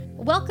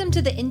Welcome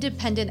to the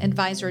Independent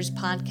Advisors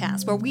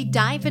Podcast, where we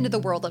dive into the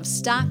world of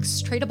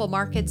stocks, tradable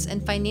markets,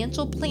 and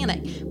financial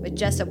planning with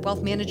Jessup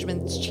Wealth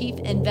Management's Chief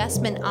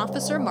Investment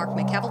Officer, Mark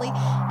McEvely,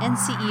 and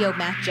CEO,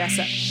 Matt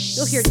Jessup.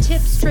 You'll hear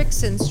tips,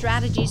 tricks, and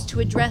strategies to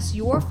address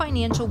your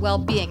financial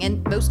well-being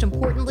and, most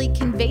importantly,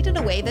 conveyed in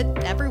a way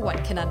that everyone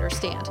can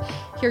understand.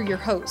 Here are your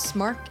hosts,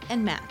 Mark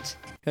and Matt.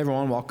 Hey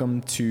everyone,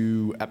 welcome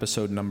to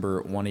episode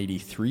number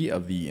 183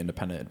 of the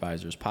Independent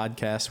Advisors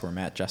Podcast, where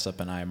Matt Jessup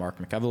and I, Mark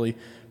McEvely,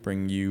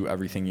 bring you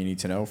everything you need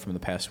to know from the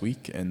past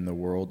week in the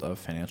world of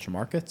financial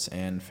markets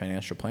and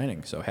financial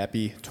planning. So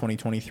happy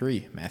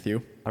 2023,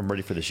 Matthew. I'm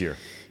ready for this year.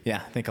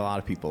 Yeah, I think a lot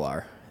of people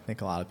are.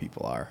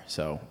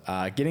 So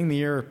getting the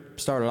year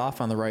started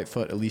off on the right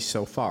foot, at least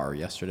so far.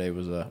 Yesterday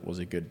was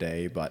a good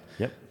day, but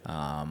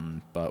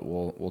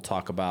we'll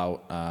talk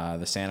about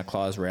the Santa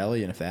Claus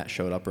rally and if that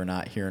showed up or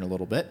not here in a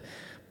little bit.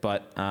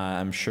 But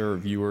I'm sure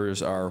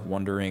viewers are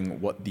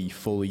wondering what the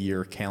full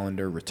year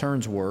calendar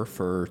returns were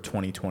for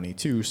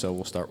 2022, so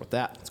we'll start with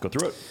that. Let's go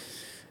through it.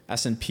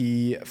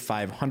 S&P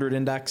 500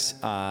 index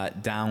down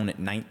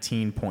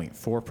 19.4%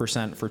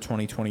 for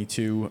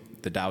 2022.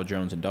 The Dow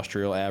Jones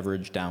Industrial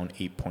Average down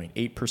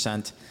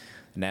 8.8%.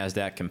 The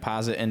NASDAQ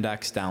Composite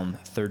Index down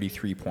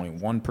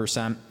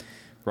 33.1%.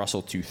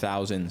 Russell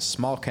 2000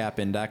 Small Cap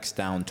Index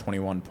down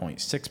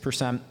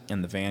 21.6%.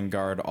 And the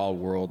Vanguard All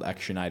World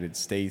ex United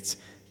States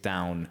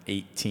down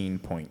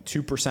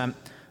 18.2%.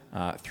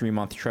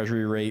 3-month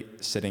Treasury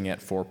rate sitting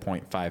at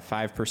 4.55%,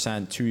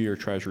 2-year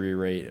Treasury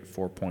rate at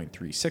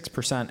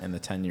 4.36%, and the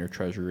 10-year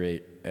Treasury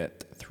rate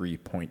at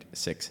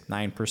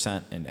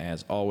 3.69%. And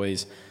as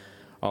always,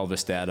 all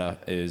this data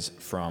is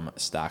from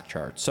Stock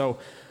Charts. So,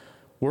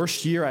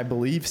 worst year, I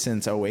believe,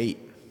 since 2008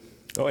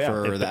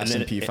 for the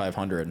S&P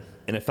 500.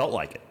 And it felt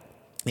like it.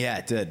 Yeah,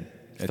 it did.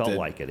 It felt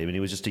like it. I mean, it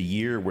was just a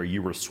year where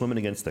you were swimming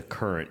against the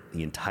current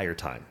the entire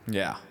time.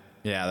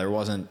 Yeah, there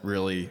wasn't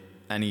really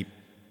any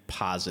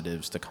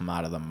positives to come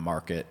out of the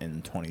market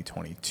in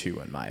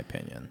 2022, in my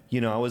opinion. You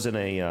know, I was in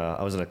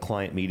a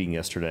client meeting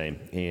yesterday,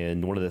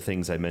 and one of the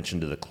things I mentioned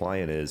to the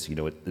client is, you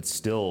know, it's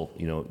still,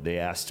 you know, they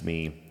asked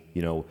me,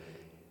 you know,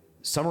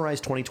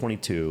 summarize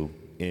 2022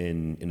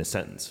 in a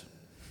sentence,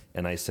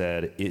 and I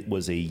said it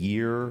was a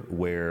year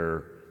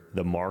where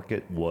the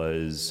market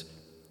was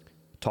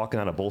talking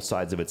out of both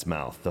sides of its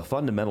mouth. The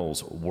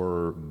fundamentals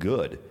were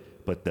good,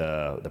 but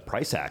the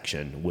price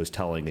action was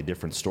telling a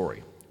different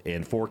story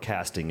and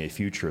forecasting a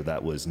future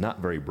that was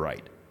not very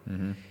bright.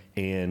 Mm-hmm.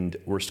 And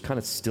we're kind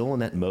of still in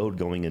that mode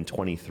going in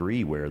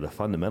 23 where the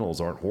fundamentals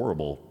aren't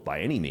horrible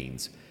by any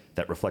means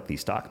that reflect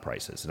these stock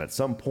prices. And at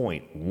some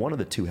point, one of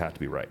the two have to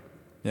be right.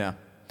 Yeah.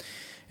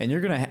 And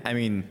you're going to, I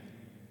mean,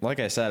 like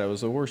I said, it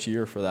was the worst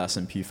year for the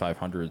S&P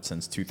 500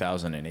 since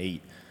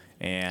 2008.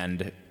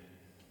 And,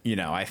 you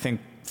know, I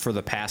think for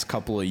the past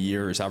couple of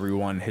years,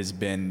 everyone has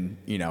been,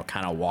 you know,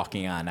 kind of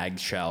walking on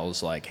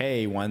eggshells like,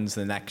 hey, when's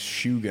the next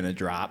shoe going to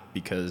drop?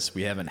 Because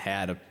we haven't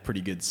had a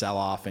pretty good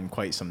sell-off in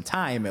quite some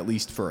time, at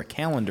least for a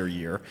calendar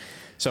year.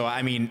 So,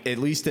 I mean, at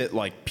least it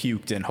like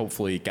puked and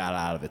hopefully got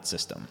out of its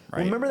system, right?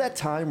 Well, remember that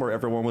time where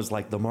everyone was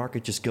like, the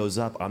market just goes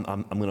up, I'm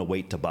going to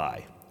wait to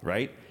buy,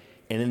 right?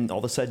 And then all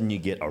of a sudden you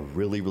get a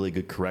really, really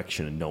good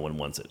correction and no one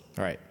wants it.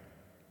 Right.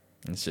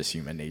 It's just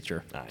human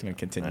nature. It's going to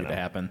continue to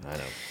happen. I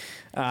know.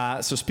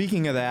 So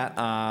speaking of that,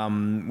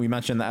 we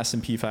mentioned the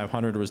S&P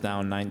 500 was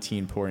down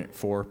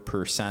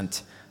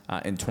 19.4%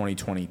 in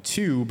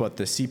 2022, but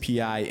the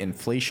CPI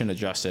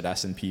inflation-adjusted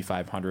S&P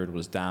 500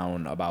 was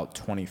down about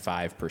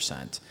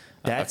 25%.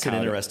 That's an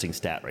interesting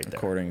stat right there,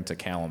 according to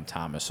Callum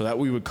Thomas. So that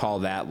we would call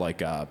that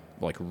like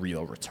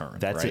real return.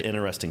 That's right? an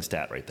interesting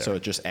stat right there. So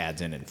it just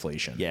adds in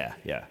inflation. Yeah.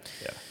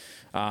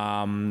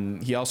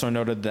 He also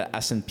noted the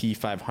S&P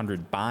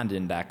 500 bond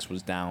index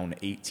was down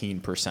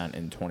 18%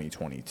 in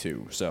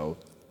 2022. So,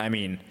 I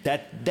mean,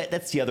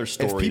 that's the other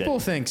story. If people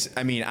think,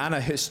 I mean, on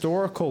a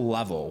historical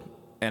level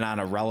and on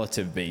a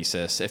relative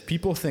basis, if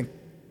people think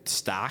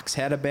stocks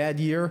had a bad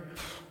year,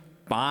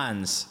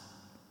 bonds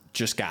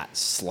just got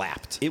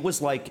slapped. It was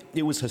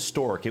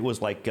historic. It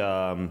was like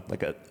a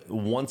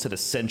once in a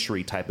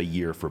century type of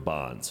year for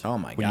bonds. Oh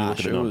my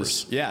gosh. It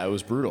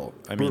was brutal.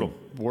 I mean,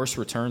 worst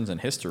returns in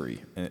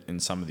history in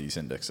some of these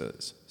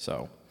indexes.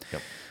 So,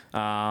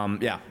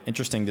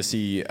 interesting to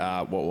see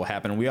what will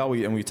happen.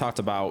 We talked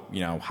about, you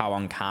know, how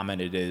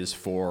uncommon it is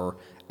for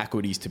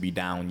equities to be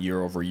down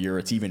year over year.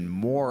 It's even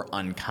more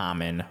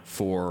uncommon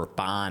for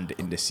bond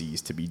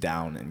indices to be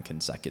down in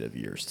consecutive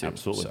years too.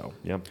 Absolutely. So,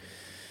 yep.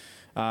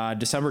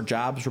 December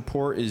jobs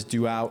report is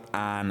due out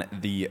on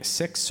the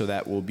 6th, so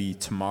that will be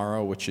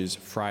tomorrow, which is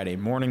Friday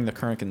morning. The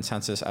current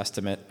consensus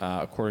estimate,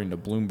 according to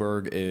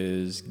Bloomberg,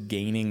 is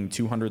gaining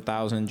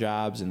 200,000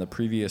 jobs, and the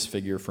previous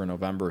figure for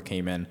November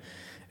came in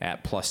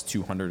at plus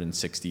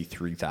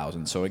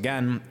 263,000. So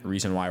again, the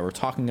reason why we're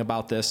talking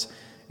about this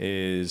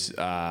is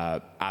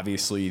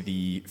obviously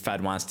the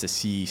Fed wants to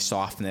see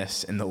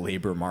softness in the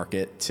labor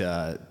market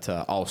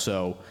to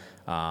also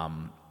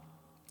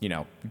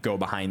go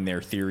behind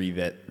their theory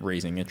that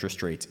raising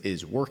interest rates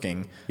is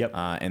working. Yep.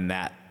 And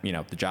that,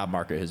 the job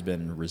market has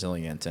been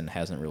resilient and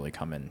hasn't really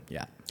come in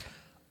yet.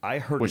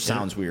 Which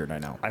sounds weird, I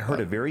know. I heard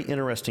a very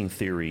interesting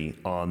theory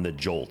on the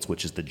JOLTS,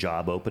 which is the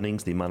job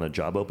openings, the amount of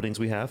job openings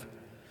we have.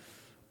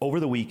 Over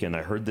the weekend,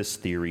 I heard this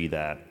theory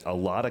that a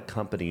lot of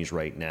companies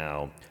right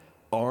now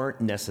aren't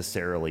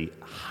necessarily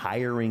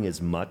hiring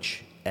as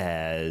much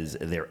as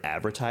they're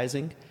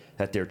advertising,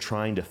 that they're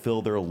trying to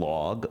fill their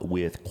log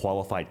with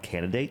qualified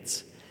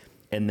candidates,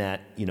 and that,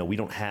 we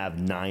don't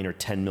have 9 or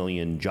 10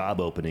 million job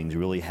openings,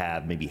 we really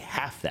have maybe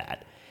half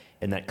that,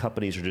 and that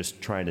companies are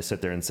just trying to sit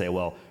there and say,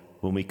 well,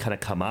 when we kind of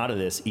come out of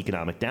this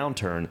economic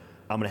downturn,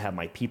 I'm going to have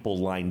my people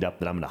lined up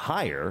that I'm going to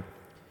hire.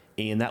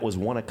 And that was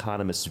one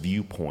economist's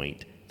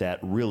viewpoint, that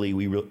really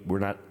we're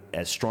not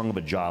as strong of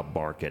a job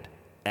market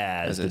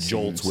as the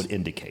JOLTS would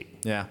indicate.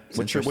 Yeah.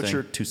 What's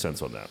your 2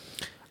 cents on that?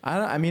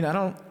 I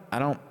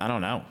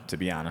don't know, to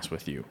be honest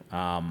with you.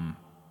 I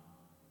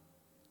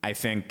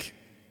think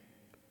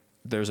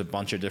there's a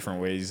bunch of different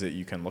ways that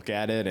you can look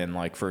at it. And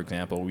like, for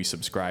example, we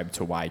subscribe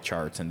to Y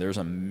Charts, and there's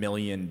a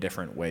million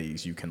different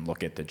ways you can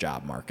look at the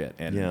job market.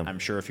 And I'm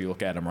sure if you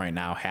look at them right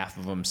now, half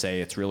of them say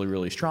it's really,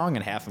 really strong,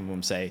 and half of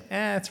them say,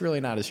 it's really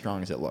not as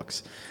strong as it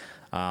looks.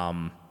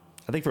 I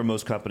think for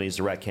most companies,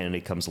 the right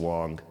candidate comes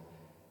along,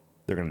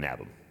 they're going to nab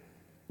them.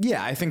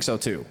 Yeah, I think so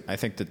too. I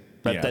think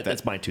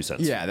that's my 2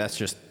 cents. Yeah, that's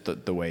just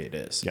the way it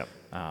is. Yep.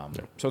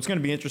 So it's going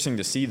to be interesting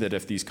to see that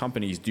if these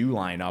companies do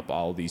line up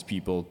all these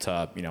people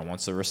to,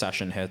 once the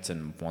recession hits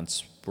and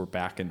once we're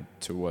back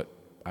into what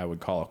I would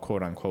call a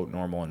quote unquote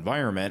normal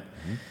environment,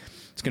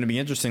 it's going to be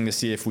interesting to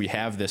see if we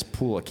have this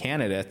pool of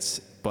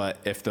candidates, but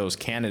if those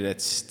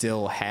candidates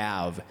still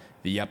have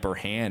the upper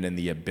hand and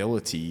the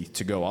ability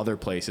to go other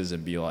places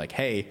and be like,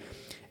 hey,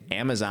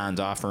 Amazon's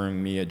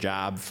offering me a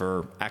job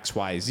for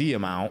XYZ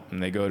amount,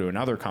 and they go to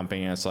another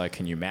company and it's like,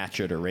 can you match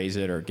it or raise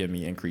it or give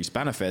me increased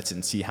benefits,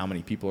 and see how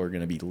many people are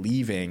going to be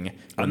leaving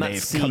when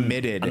they've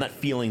committed. I'm not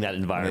feeling that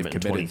environment in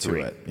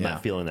 23. I'm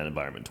not feeling that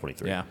environment in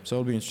 23. Yeah, so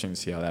it'll be interesting to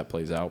see how that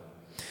plays out.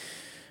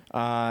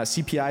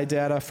 CPI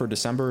data for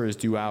December is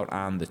due out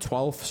on the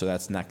 12th, so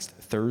that's next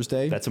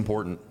Thursday. That's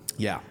important.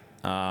 Yeah.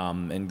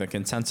 And the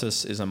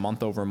consensus is a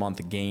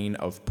month-over-month gain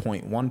of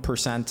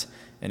 0.1%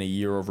 and a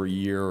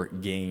year-over-year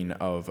gain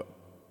of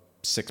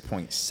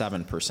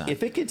 6.7%.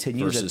 If it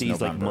continues at these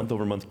November.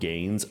 month-over-month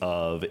gains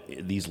of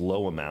these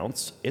low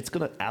amounts, it's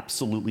going to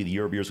absolutely, the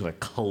year-over-year is going to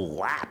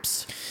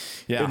collapse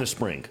in the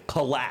spring.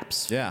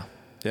 Collapse. Yeah.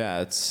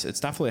 Yeah, it's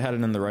definitely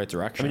headed in the right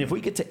direction. I mean, if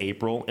we get to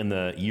April and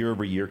the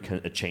year-over-year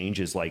change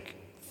is like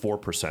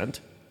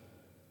 4%,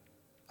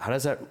 how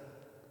does that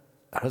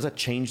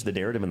change the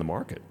narrative in the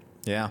market?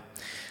 Yeah.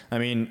 I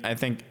mean, I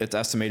think it's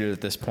estimated at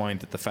this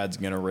point that the Fed's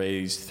going to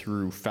raise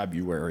through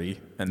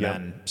February and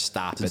then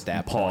stop Just at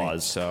that pause.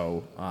 point.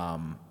 So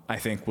I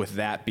think with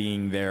that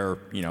being their,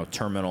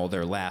 terminal,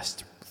 their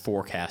last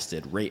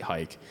forecasted rate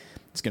hike,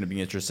 it's going to be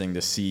interesting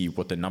to see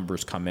what the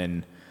numbers come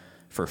in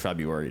for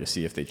February to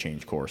see if they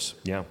change course.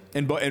 Yeah.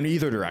 In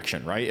either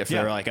direction, right? If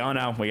they're like, oh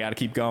no, we got to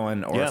keep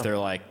going, or if they're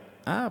like,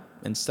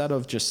 instead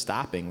of just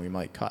stopping, we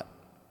might cut.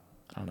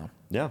 I don't know.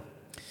 Yeah.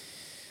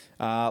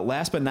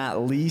 Last but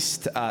not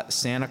least,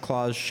 Santa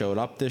Claus showed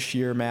up this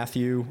year,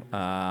 Matthew.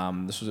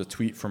 This was a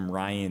tweet from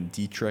Ryan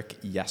Dietrich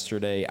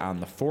yesterday on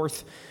the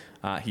 4th.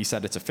 He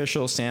said, it's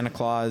official, Santa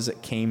Claus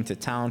came to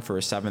town for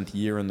a 7th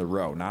year in the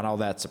row. Not all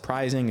that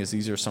surprising, as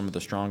these are some of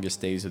the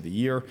strongest days of the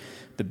year.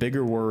 The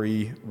bigger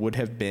worry would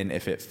have been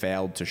if it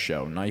failed to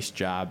show. Nice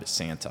job,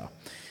 Santa.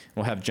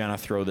 We'll have Jenna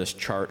throw this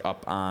chart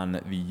up on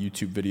the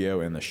YouTube video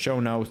in the show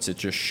notes. It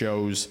just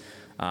shows,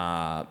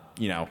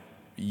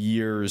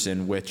 years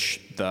in which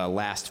the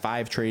last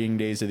 5 trading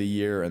days of the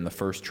year and the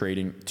first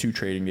 2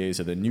 trading days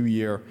of the new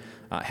year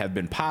have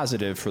been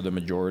positive for the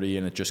majority,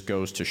 and it just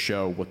goes to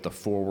show what the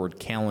forward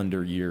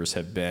calendar years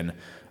have been,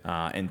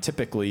 and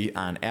typically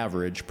on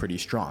average pretty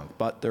strong.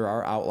 But there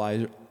are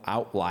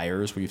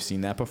outliers. We've seen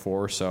that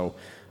before. So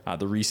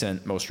the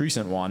most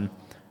recent one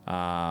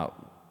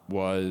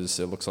was,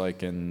 it looks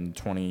like in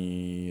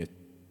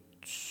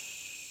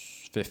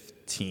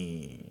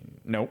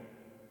 2015. Nope.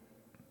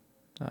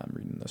 I'm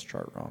reading this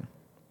chart wrong.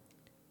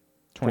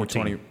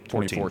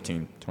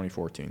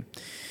 2014.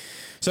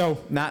 So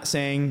not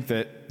saying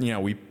that,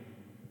 we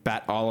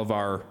bet all of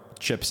our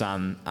chips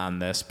on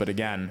this, but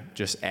again,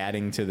 just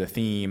adding to the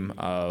theme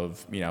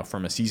of,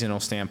 from a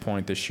seasonal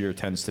standpoint, this year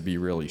tends to be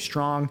really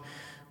strong.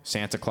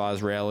 Santa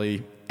Claus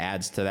rally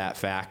adds to that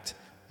fact.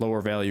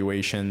 Lower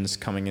valuations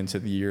coming into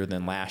the year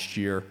than last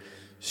year.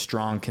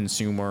 Strong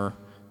consumer.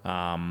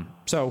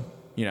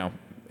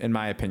 In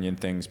my opinion,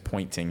 things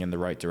pointing in the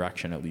right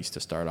direction, at least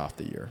to start off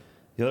the year.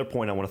 The other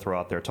point I want to throw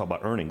out there, talk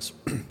about earnings.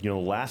 The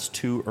last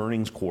 2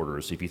 earnings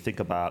quarters, if you think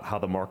about how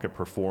the market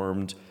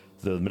performed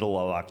the middle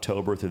of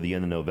October through the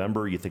end of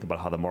November, you think about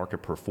how the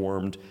market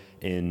performed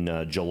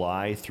in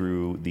July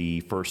through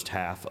the first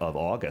half of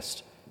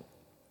August,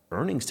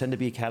 earnings tend to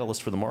be a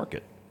catalyst for the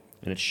market.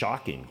 And it's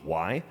shocking.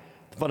 Why?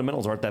 The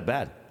fundamentals aren't that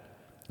bad.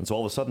 And so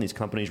all of a sudden these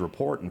companies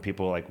report and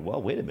people are like,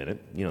 well, wait a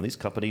minute, these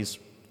companies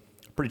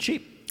are pretty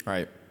cheap.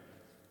 Right.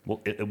 Well,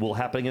 it will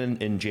happen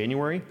in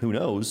January. Who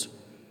knows?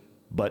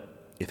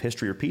 But if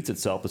history repeats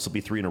itself, this will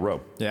be 3 in a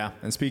row. Yeah,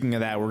 and speaking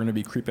of that, we're going to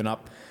be creeping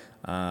up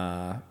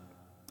on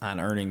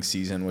earnings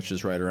season, which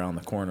is right around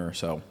the corner.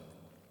 So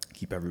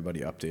keep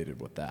everybody updated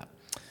with that.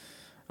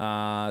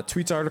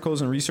 Tweets,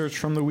 articles, and research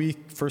from the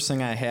week. First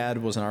thing I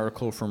had was an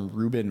article from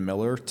Ruben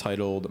Miller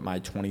titled My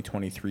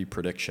 2023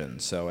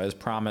 Predictions. So as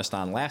promised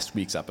on last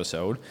week's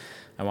episode,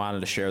 I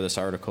wanted to share this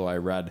article I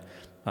read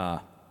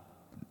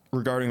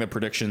regarding the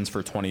predictions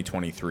for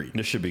 2023.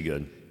 This should be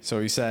good. So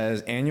he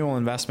says, annual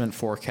investment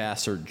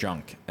forecasts are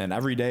junk, and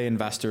everyday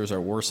investors are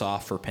worse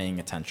off for paying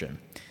attention.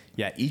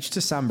 Yet each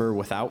December,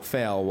 without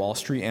fail, Wall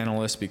Street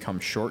analysts become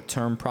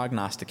short-term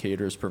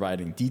prognosticators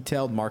providing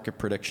detailed market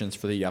predictions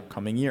for the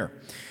upcoming year.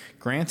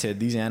 Granted,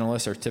 these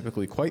analysts are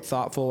typically quite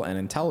thoughtful and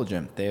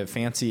intelligent. They have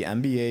fancy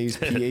MBAs,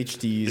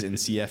 PhDs, and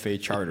CFA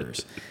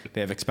charters.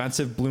 They have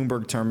expensive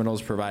Bloomberg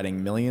terminals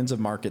providing millions of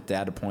market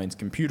data points,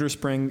 computer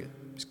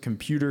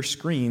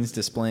screens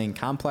displaying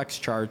complex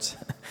charts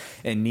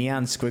and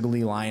neon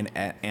squiggly line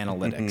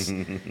analytics,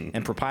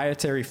 and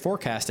proprietary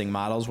forecasting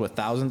models with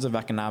thousands of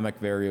economic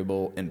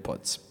variable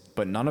inputs.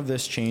 But none of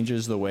this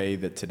changes the way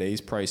that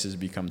today's prices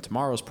become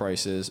tomorrow's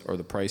prices or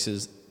the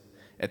prices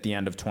at the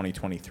end of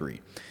 2023.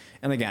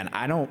 And again,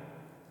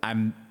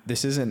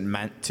 this isn't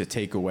meant to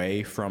take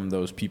away from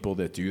those people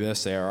that do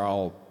this. They are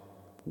all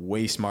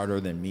way smarter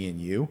than me and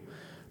you.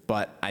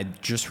 But I'm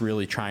just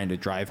really trying to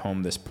drive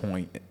home this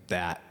point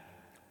that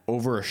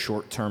over a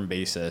short-term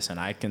basis, and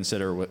I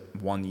consider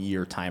 1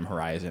 year time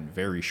horizon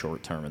very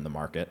short-term in the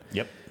market,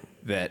 Yep.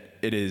 that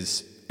it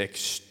is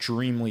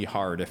extremely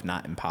hard, if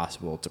not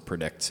impossible, to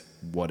predict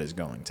what is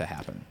going to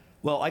happen.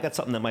 Well, I got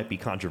something that might be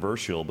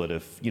controversial, but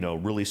if,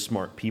 really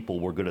smart people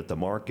were good at the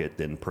market,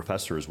 then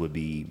professors would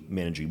be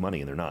managing money,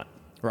 and they're not.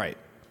 Right.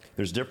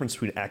 There's a difference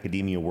between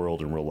academia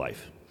world and real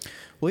life.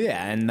 Well,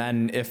 yeah, and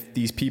then if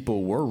these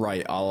people were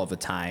right all of the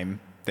time,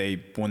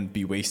 they wouldn't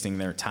be wasting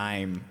their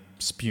time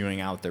spewing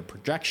out their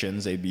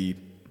projections. They'd be,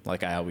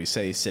 like I always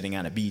say, sitting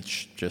on a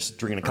beach just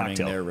drinking a earning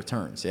cocktail. Their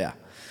returns. Yeah.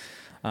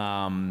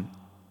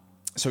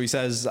 So he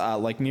says,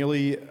 like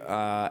nearly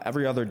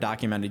every other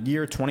documented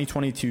year,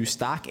 2022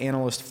 stock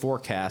analyst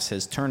forecast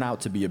has turned out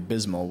to be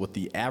abysmal, with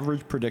the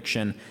average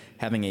prediction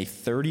having a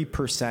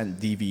 30%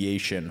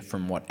 deviation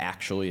from what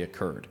actually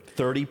occurred.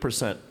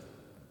 30%.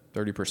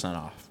 30%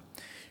 off.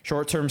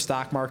 Short-term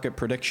stock market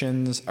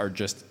predictions are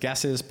just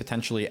guesses,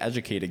 potentially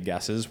educated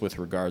guesses with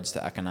regards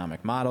to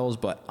economic models,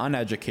 but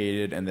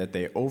uneducated in that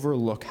they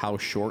overlook how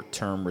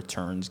short-term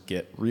returns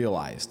get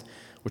realized,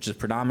 which is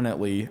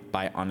predominantly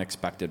by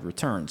unexpected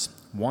returns.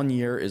 1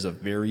 year is a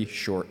very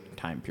short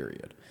time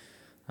period.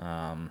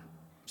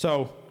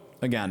 So,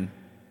 again,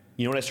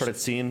 You know what I started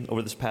seeing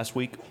over this past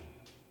week?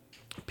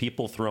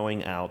 People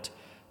throwing out,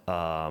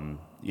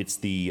 it's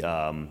the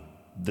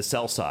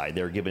sell side.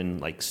 They're given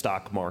like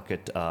stock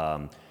market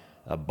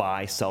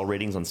buy, sell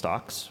ratings on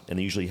stocks, and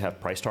they usually have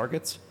price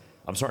targets.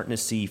 I'm starting to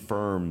see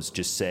firms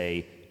just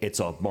say it's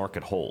a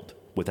market hold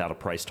without a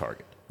price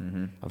target.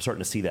 Mm-hmm. I'm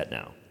starting to see that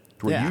now.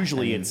 Where Yeah,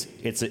 usually it's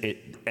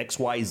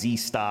XYZ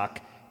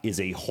stock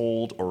is a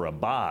hold or a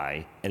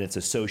buy, and it's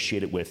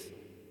associated with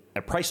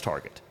a price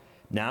target.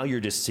 Now you're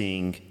just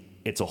seeing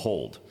it's a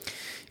hold.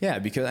 Yeah,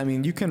 because I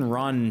mean, you can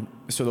run.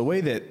 So the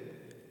way that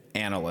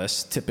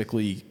analysts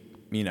typically,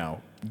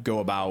 go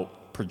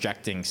about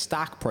projecting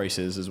stock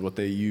prices is what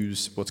they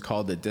use, what's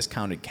called the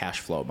discounted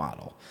cash flow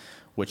model,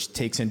 which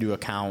takes into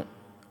account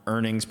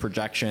earnings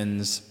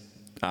projections,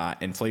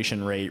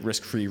 inflation rate,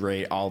 risk-free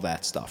rate, all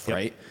that stuff, Yep.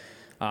 right?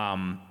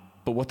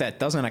 But what that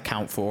doesn't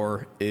account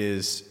for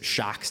is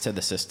shocks to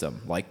the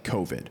system, like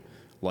COVID,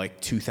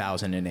 like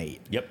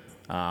 2008. Yep.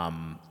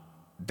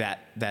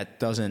 That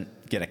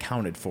doesn't get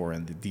accounted for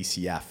in the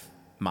DCF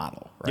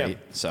model, right?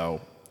 Yep.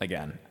 So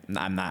again,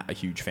 I'm not a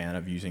huge fan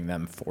of using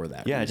them for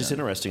that. Yeah, reason. it's just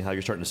interesting how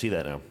you're starting to see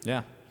that now.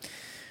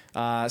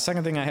 Yeah.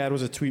 Second thing I had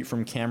was a tweet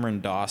from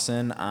Cameron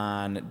Dawson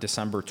on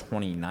December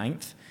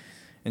 29th.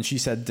 And she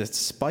said,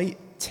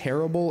 despite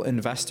terrible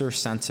investor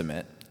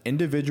sentiment,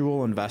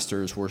 individual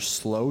investors were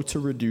slow to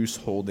reduce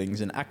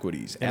holdings in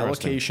equities.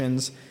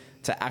 Allocations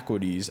to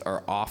equities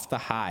are off the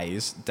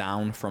highs,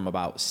 down from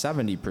about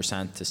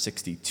 70% to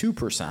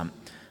 62%,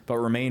 but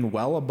remain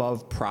well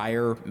above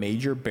prior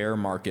major bear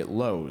market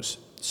lows.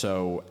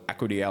 So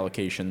equity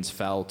allocations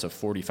fell to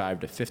 45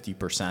 to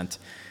 50%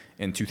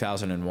 in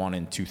 2001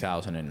 and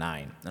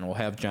 2009. And we'll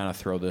have Jenna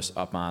throw this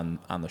up on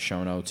the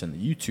show notes and the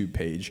YouTube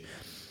page.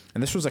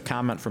 And this was a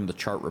comment from the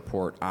chart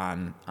report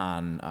on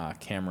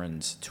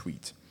Cameron's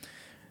tweet.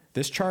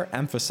 This chart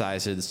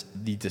emphasizes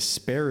the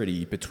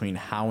disparity between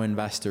how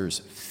investors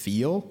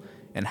feel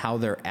and how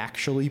they're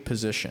actually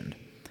positioned.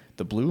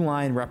 The blue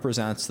line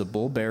represents the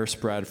bull-bear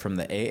spread from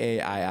the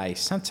AAII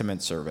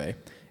Sentiment Survey,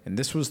 and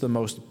this was the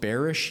most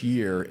bearish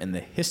year in the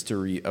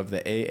history of the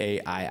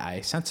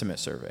AAII Sentiment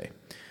Survey,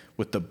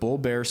 with the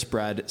bull-bear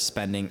spread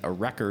spending a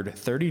record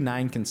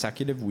 39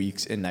 consecutive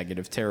weeks in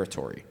negative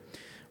territory.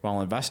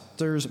 While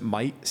investors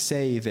might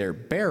say they're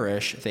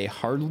bearish, they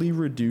hardly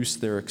reduced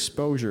their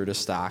exposure to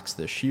stocks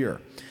this year.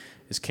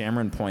 As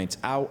Cameron points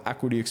out,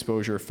 equity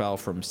exposure fell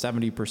from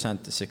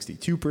 70% to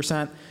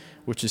 62%,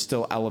 which is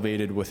still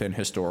elevated within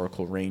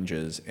historical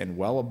ranges and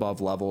well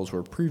above levels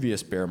where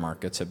previous bear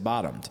markets have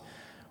bottomed.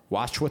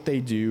 Watch what they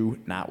do,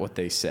 not what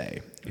they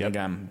say. Yep.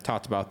 Again,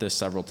 talked about this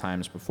several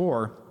times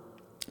before.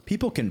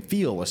 People can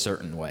feel a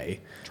certain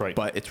way, right,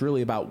 but it's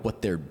really about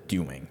what they're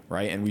doing,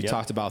 right? And we yep.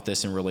 talked about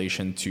this in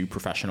relation to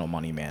professional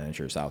money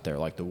managers out there,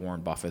 like the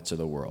Warren Buffetts of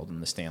the world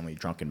and the Stanley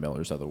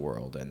Druckenmillers of the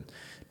world and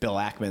Bill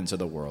Ackmans of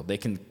the world. They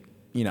can,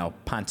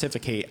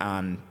 pontificate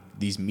on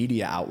these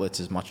media outlets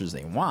as much as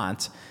they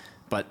want,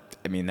 but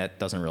I mean, that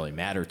doesn't really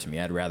matter to me.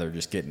 I'd rather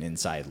just get an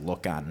inside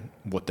look on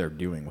what they're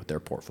doing with their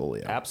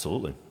portfolio.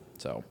 Absolutely.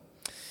 So,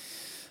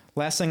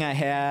 last thing I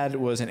had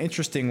was an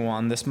interesting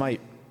one. This might,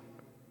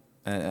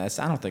 I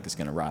don't think it's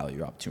going to rile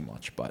you up too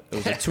much, but it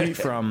was a tweet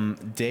from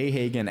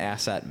Dayhagen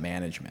Asset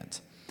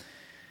Management.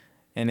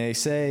 And they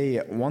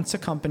say, once a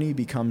company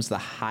becomes the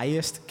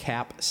highest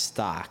cap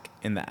stock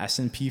in the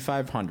S&P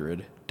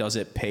 500, does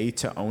it pay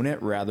to own it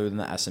rather than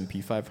the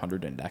S&P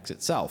 500 index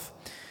itself?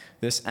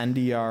 This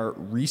NDR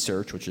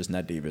research, which is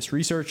Ned Davis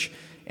Research,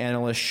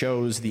 analyst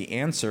shows the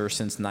answer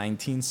since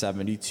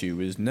 1972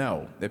 is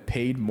no. It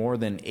paid more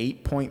than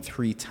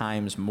 8.3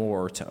 times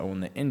more to own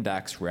the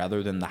index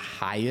rather than the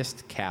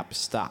highest cap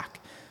stock.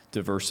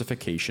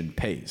 Diversification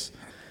pays.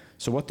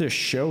 So what this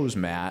shows,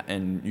 Matt,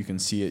 and you can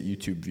see it,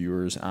 YouTube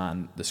viewers,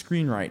 on the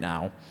screen right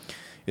now,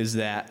 is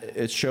that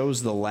it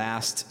shows the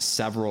last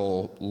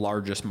several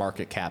largest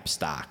market cap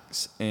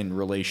stocks in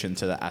relation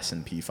to the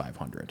S&P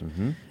 500.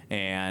 Mm-hmm.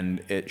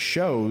 And it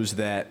shows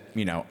that,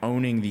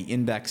 owning the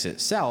index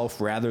itself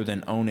rather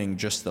than owning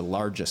just the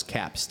largest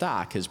cap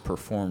stock has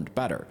performed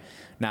better.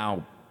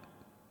 Now,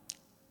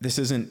 this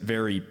isn't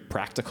very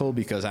practical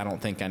because I don't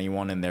think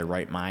anyone in their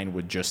right mind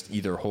would just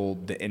either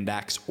hold the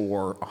index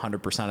or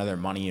 100% of their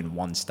money in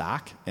one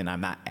stock. And I'm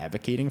not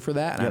advocating for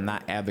that. And yep. I'm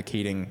not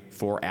advocating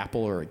for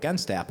Apple or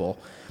against Apple.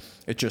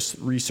 It just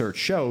research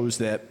shows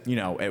that,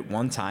 at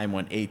one time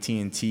when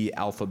AT&T,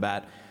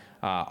 Alphabet,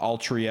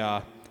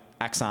 Altria,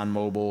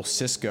 ExxonMobil,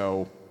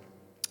 Cisco,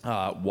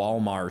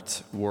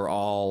 Walmart were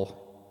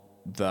all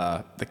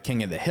the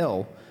king of the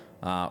hill,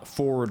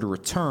 forward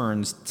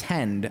returns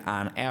tend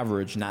on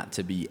average not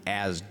to be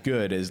as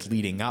good as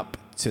leading up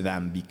to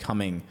them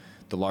becoming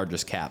the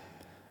largest cap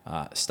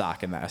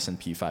stock in the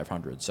S&P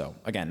 500. So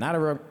again, not a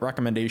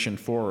recommendation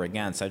for or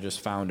against. I just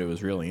found it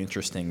was really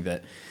interesting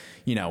that,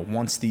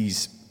 once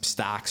these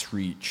stocks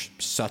reach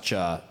such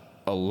a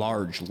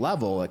large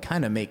level, it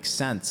kind of makes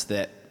sense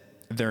that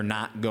they're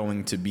not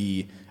going to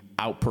be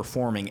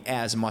outperforming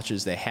as much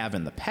as they have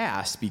in the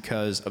past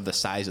because of the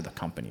size of the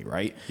company,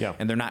 right? Yeah.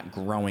 And they're not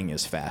growing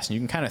as fast. And you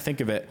can kind of think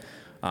of it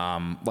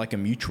like a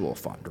mutual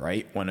fund,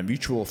 right? When a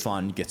mutual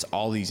fund gets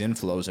all these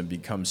inflows and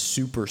becomes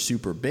super,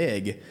 super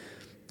big,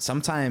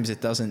 sometimes it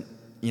doesn't,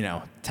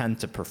 tend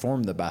to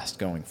perform the best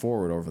going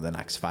forward over the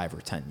next 5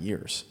 or 10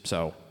 years.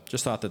 So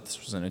just thought that this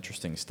was an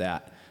interesting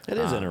stat. It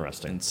is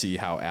interesting. And see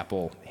how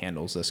Apple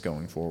handles this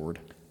going forward.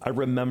 I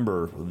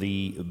remember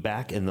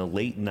back in the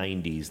late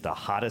 90s, the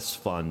hottest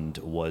fund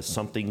was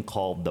something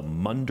called the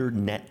Munder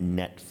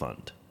Net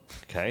Fund,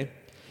 okay?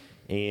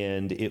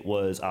 And it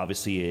was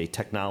obviously a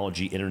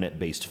technology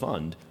internet-based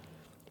fund.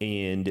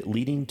 And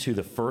leading to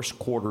the first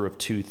quarter of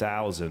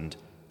 2000,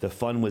 the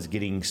fund was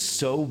getting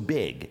so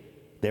big,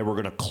 they were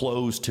going to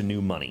close to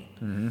new money.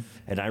 Mm-hmm.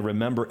 And I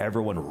remember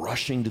everyone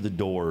rushing to the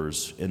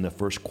doors in the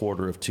first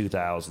quarter of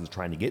 2000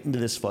 trying to get into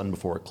this fund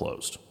before it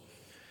closed.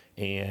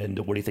 And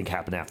what do you think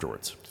happened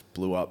afterwards?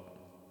 Blew up.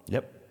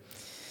 Yep.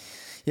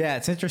 Yeah,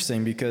 it's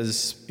interesting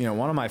because,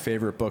 one of my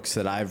favorite books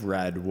that I've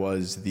read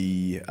was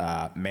the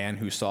Man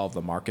Who Solved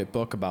the Market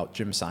book about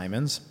Jim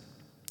Simons.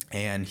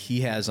 And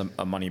he has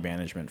a money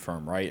management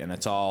firm, right? And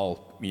it's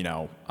all,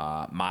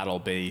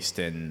 model-based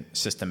and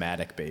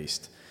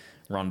systematic-based,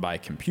 run by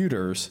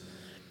computers.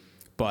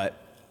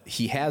 But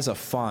he has a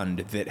fund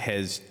that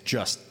has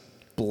just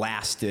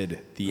blasted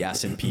the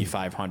S&P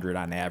 500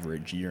 on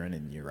average year in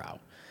and year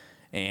out.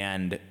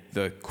 And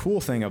the cool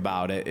thing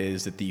about it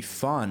is that the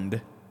fund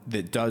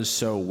that does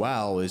so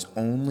well is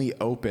only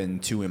open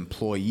to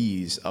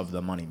employees of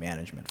the money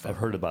management firm. I've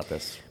heard about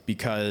this.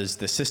 Because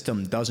the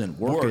system doesn't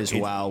work as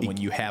well when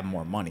you have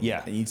more money.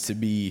 Yeah. It needs to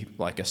be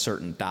like a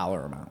certain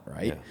dollar amount,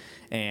 right? Yeah.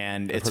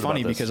 And it's heard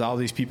funny because all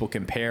these people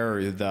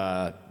compare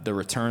the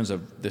returns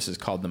of, this is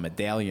called the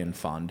Medallion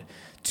Fund,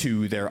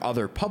 to their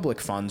other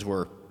public funds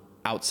where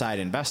outside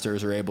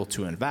investors are able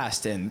to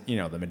invest, and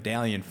the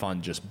Medallion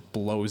Fund just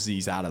blows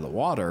these out of the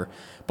water.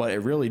 But it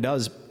really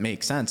does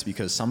make sense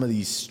because some of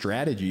these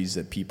strategies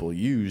that people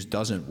use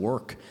doesn't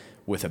work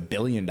with $1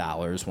 billion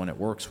when it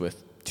works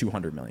with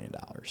 $200 million.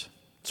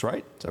 That's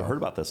right. So, I heard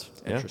about this.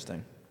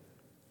 Interesting.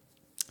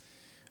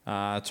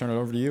 Turn it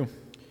over to you.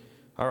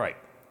 All right.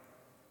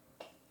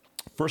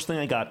 First thing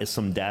I got is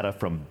some data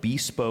from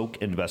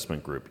Bespoke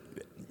Investment Group.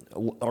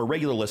 Our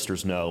regular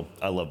listeners know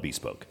I love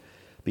Bespoke,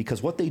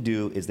 because what they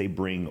do is they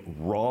bring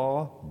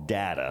raw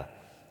data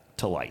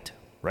to light,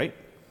 right?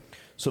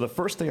 So the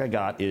first thing I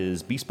got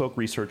is Bespoke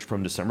research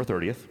from December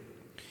 30th.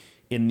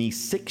 In the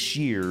 6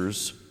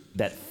 years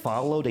that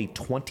followed a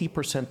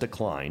 20%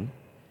 decline,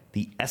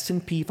 The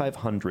S&P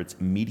 500's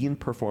median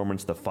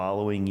performance the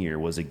following year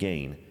was a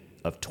gain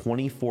of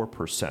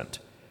 24%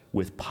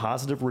 with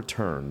positive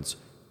returns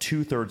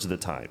 2/3 of the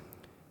time.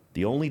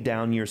 The only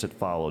down years that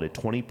followed a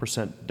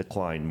 20%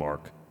 decline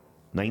mark,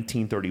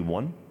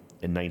 1931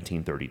 and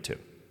 1932,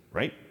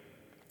 right?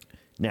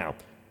 Now,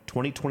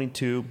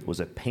 2022 was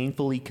a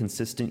painfully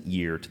consistent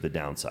year to the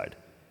downside.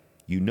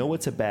 You know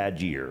it's a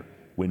bad year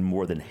when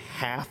more than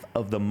half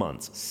of the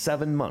months,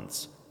 7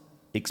 months,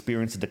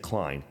 experience a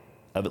decline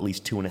of at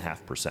least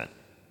 2.5%.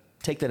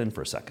 Take that in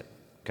for a second,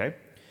 okay?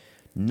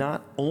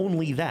 Not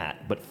only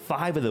that, but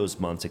 5 of those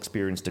months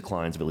experienced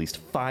declines of at least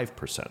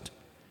 5%.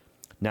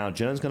 Now,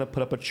 Jenna's going to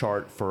put up a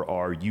chart for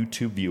our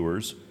YouTube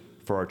viewers,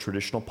 for our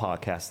traditional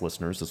podcast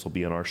listeners. This will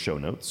be in our show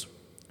notes.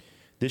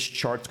 This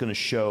chart's going to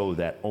show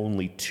that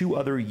only 2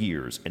 other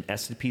years in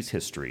S&P's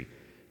history,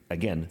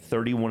 again,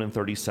 31 and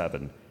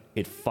 37,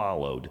 it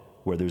followed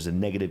where there's a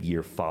negative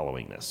year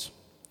following this.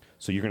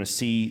 So you're going to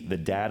see the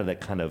data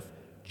that kind of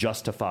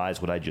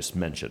justifies what I just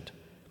mentioned.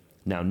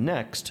 Now,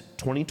 next,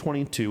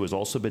 2022 has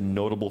also been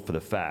notable for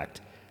the fact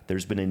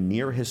there's been a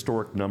near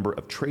historic number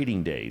of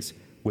trading days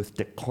with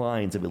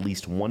declines of at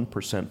least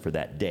 1% for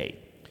that day.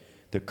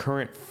 The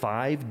current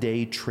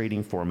 5-day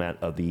trading format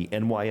of the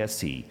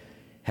NYSE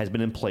has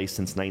been in place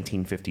since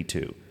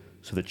 1952.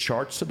 So the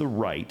charts to the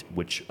right,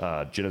 which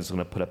Jenna's going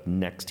to put up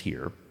next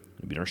here,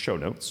 it'll be in our show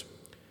notes,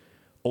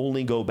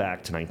 only go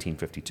back to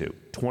 1952.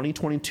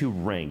 2022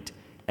 ranked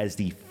as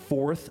the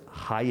 4th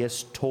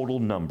highest total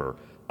number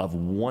of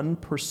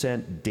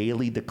 1%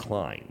 daily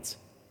declines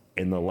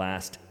in the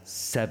last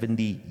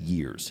 70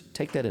 years.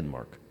 Take that in,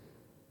 Mark.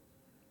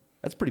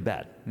 That's pretty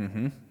bad.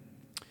 Mm-hmm.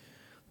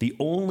 The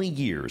only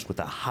years with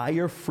a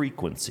higher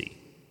frequency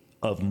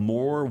of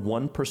more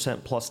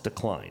 1% plus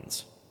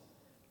declines,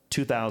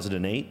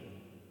 2008,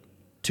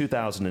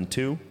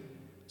 2002,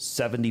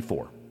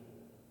 74.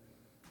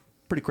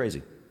 Pretty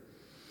crazy.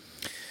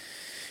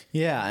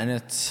 Yeah, and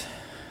it's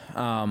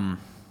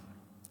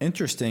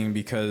interesting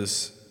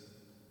because,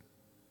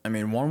 I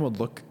mean, one would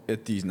look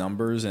at these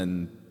numbers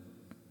and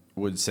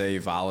would say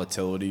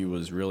volatility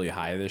was really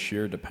high this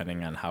year,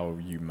 depending on how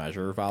you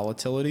measure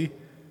volatility.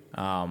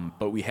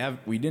 But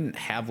we didn't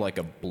have like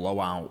a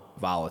blowout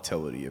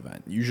volatility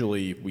event.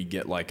 Usually we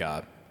get like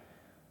a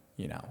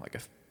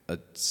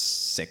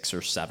 6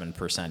 or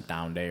 7%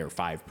 down day or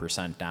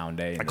 5% down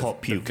day. I call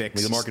it puke.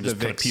 The market just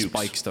VIX pukes.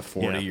 spikes to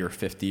 40 or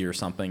 50 or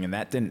something, and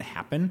that didn't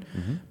happen.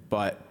 Mm-hmm.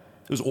 But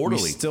it was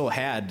orderly. We still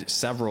had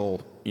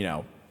several,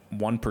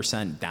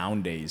 1%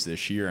 down days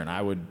this year, and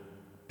I would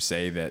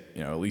say that,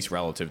 at least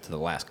relative to the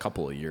last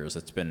couple of years,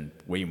 it's been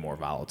way more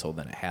volatile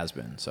than it has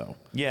been. So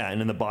yeah,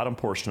 and in the bottom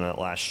portion of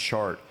that last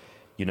chart,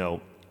 the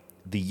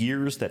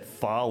years that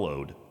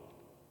followed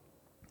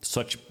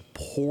such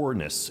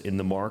poorness in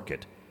the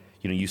market,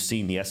 you've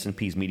seen the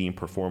S&P's median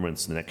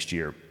performance the next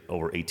year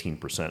over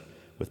 18%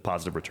 with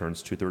positive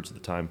returns 2/3 of the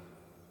time.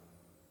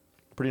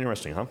 Pretty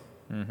interesting, huh?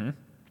 Mm-hmm.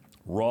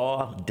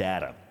 Raw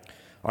data.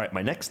 All right,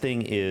 my next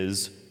thing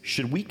is,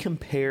 should we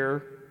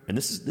compare, and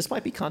this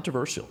might be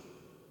controversial.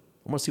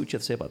 I want to see what you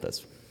have to say about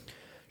this.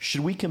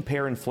 Should we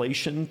compare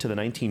inflation to the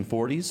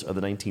 1940s or the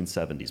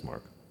 1970s,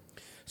 Mark?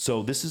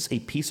 So this is a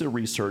piece of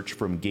research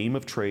from Game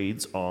of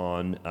Trades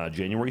on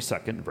January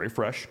 2nd, very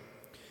fresh.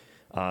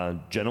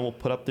 Jenna will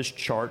put up this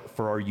chart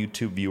for our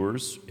YouTube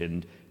viewers,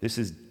 and this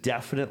is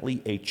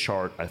definitely a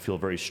chart I feel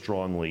very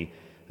strongly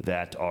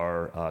that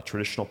our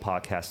traditional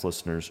podcast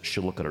listeners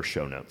should look at our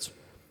show notes.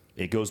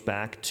 It goes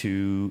back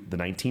to the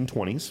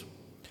 1920s,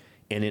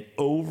 and it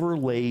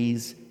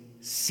overlays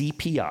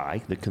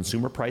CPI, the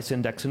Consumer Price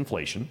Index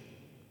inflation.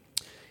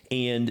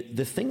 And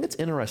the thing that's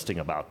interesting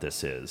about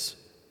this is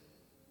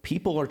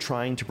people are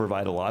trying to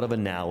provide a lot of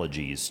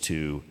analogies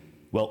to,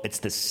 well, it's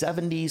the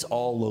 70s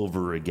all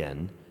over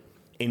again.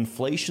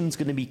 Inflation's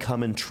going to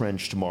become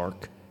entrenched,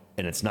 Mark,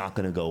 and it's not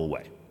going to go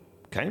away.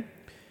 Okay?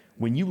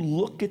 When you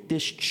look at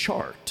this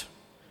chart,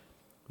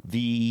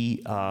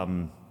 the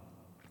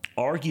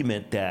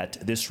argument that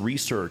this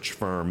research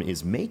firm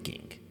is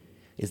making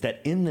is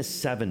that in the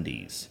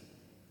 70s,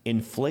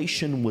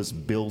 inflation was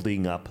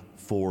building up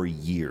for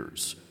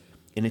years.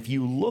 And if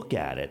you look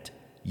at it,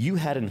 you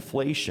had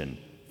inflation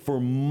for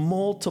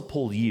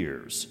multiple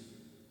years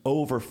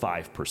over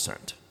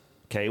 5%.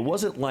 Okay? It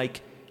wasn't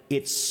like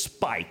it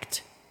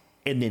spiked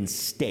and then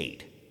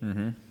stayed.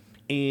 Mm-hmm.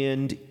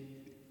 And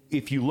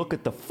if you look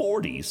at the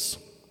 40s,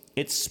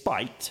 it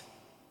spiked,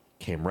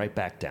 came right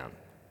back down.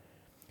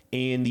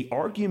 And the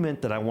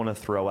argument that I want to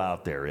throw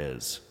out there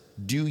is,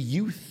 do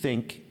you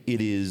think it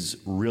is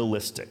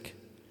realistic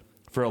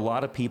for a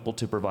lot of people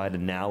to provide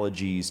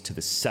analogies to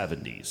the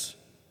 70s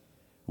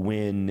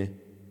when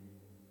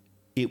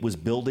it was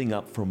building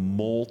up for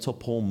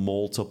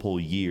multiple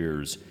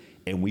years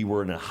and we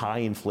were in a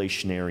high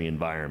inflationary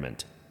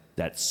environment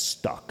that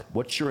stuck?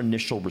 What's your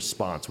initial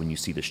response when you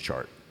see this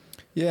chart?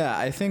 Yeah,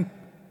 I think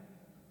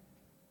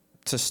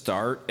to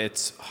start,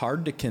 it's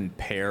hard to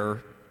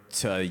compare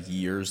to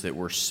years that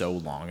were so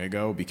long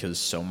ago because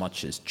so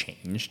much has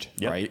changed,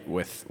 right?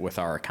 With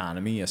our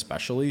economy,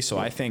 especially. So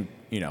I think,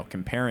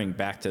 comparing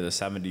back to the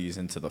 70s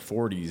into the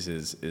 40s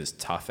is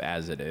tough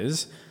as it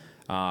is.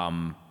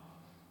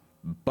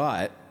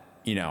 But,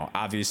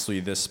 obviously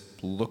this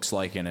looks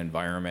like an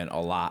environment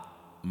a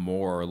lot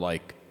more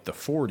like the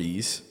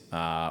 40s,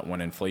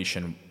 when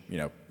inflation,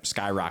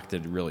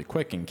 skyrocketed really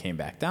quick and came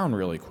back down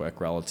really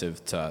quick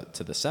relative to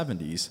the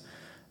 70s.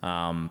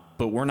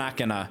 But we're not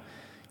gonna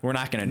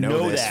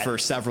know this for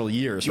several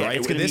years,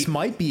 right? This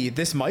might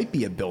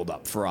be a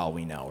buildup for all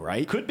we know,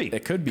 right? Could be.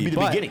 It could be the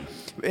beginning.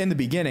 In the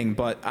beginning,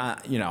 but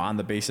on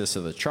the basis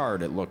of the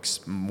chart, it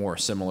looks more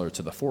similar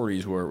to the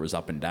 40s where it was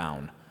up and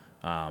down,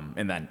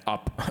 and then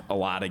up a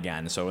lot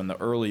again. So in the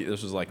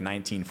this was like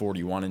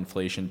 1941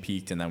 inflation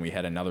peaked, and then we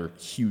had another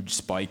huge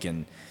spike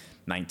in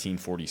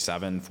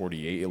 1947,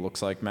 48. It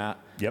looks like, Matt.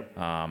 Yep.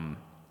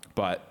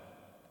 But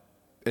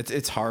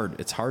it's hard.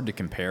 It's hard to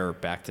compare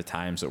back to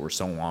times that were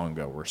so long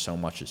ago where so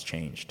much has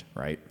changed,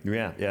 right?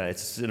 Yeah.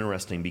 It's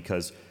interesting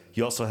because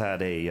you also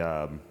had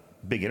a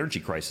big energy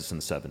crisis in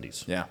the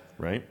 70s. Yeah.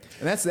 Right.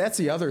 And that's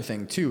the other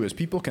thing too, is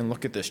people can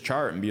look at this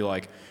chart and be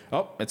like,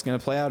 oh, it's going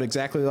to play out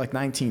exactly like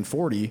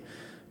 1940,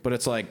 but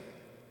it's like,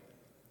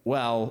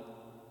 well,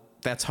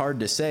 that's hard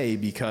to say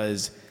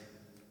because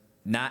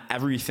not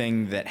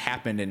everything that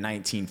happened in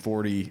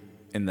 1940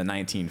 in the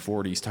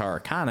 1940s to our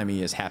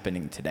economy is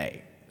happening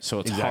today. So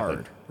it's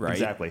hard, right?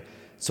 Exactly.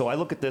 So I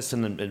look at this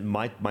and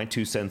my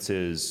 2 cents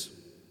is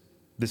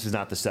this is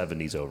not the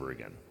 70s over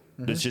again.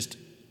 Mm-hmm. It's just,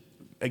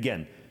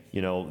 again,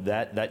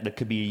 that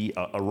could be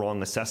a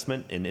wrong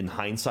assessment in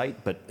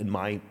hindsight, but in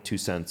my 2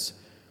 cents,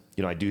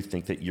 I do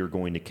think that you're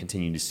going to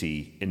continue to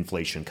see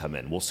inflation come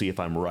in. We'll see if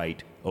I'm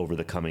right over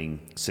the coming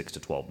 6 to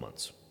 12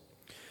 months.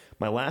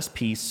 My last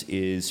piece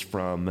is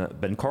from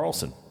Ben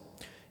Carlson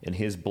in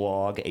his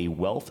blog, A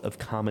Wealth of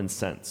Common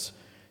Sense.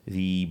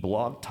 The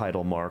blog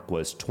title, Mark,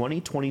 was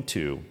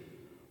 2022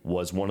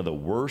 was one of the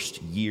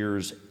worst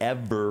years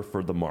ever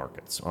for the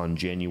markets on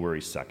January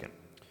 2nd.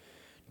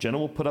 Jenna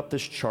will put up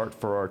this chart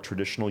for our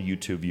traditional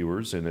YouTube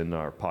viewers, and then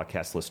our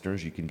podcast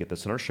listeners, you can get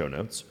this in our show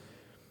notes.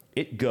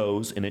 It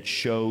goes and it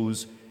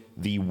shows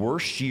the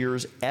worst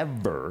years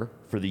ever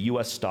for the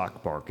U.S.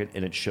 stock market,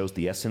 and it shows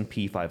the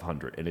S&P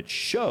 500, and it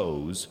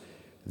shows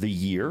the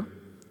year,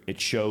 it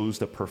shows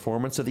the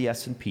performance of the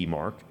S&P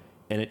mark,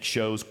 and it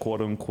shows,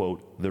 quote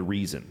unquote, the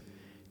reason.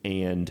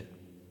 And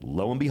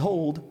lo and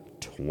behold,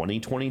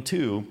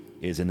 2022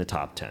 is in the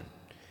top 10.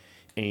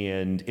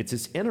 And it's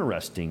just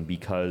interesting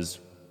because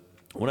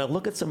when I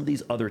look at some of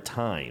these other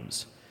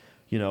times,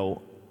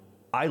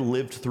 I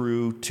lived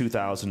through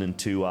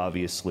 2002,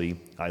 obviously.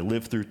 I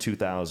lived through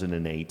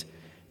 2008.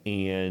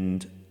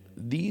 And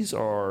these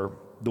are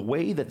the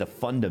way that the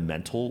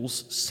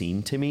fundamentals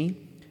seem to me,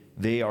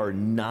 they are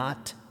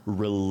not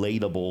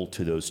relatable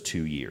to those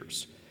 2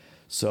 years.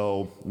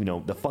 So,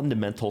 the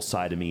fundamental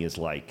side of me is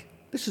like,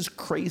 this is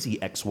crazy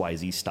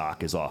XYZ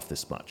stock is off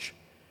this much.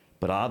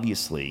 But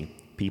obviously,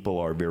 people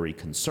are very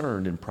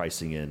concerned and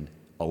pricing in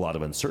a lot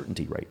of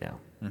uncertainty right now,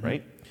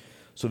 right?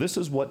 So this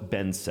is what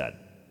Ben said.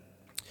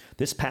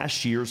 This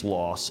past year's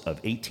loss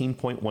of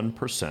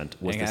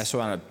 18.1% was... I just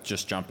want to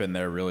just jump in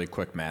there really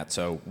quick, Matt.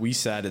 So we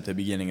said at the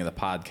beginning of the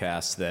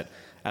podcast that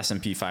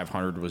S&P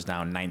 500 was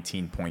down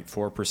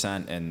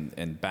 19.4%,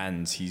 and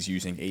Ben's, he's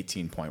using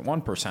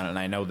 18.1%. And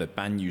I know that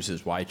Ben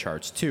uses Y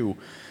charts too,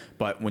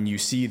 but when you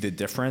see the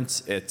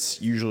difference,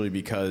 it's usually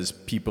because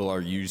people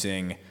are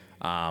using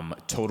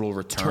total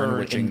return,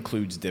 which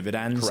includes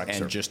dividends,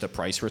 and just a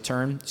price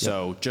return. Yep.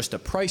 So just a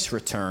price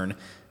return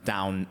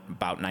down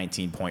about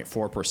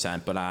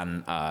 19.4%, but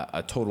on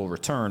a total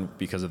return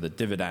because of the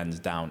dividends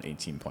down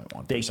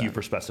 18.1%. Thank you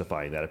for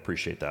specifying that. I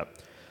appreciate that.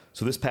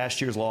 So this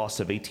past year's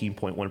loss of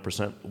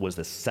 18.1% was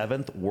the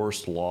 7th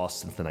worst loss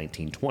since the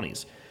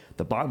 1920s.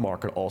 The bond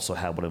market also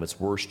had one of its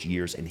worst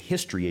years in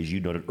history, as you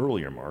noted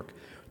earlier, Mark.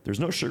 There's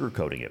no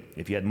sugarcoating it.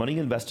 If you had money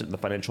invested in the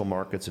financial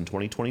markets in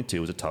 2022, it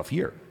was a tough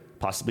year,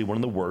 possibly one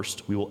of the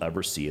worst we will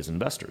ever see as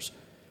investors.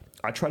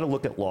 I try to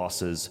look at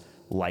losses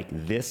like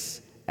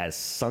this as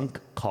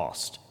sunk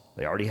cost.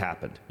 They already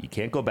happened. You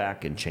can't go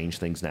back and change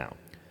things now.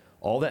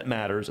 All that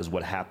matters is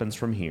what happens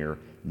from here,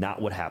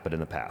 not what happened in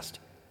the past.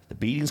 The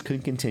beatings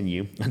could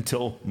continue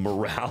until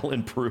morale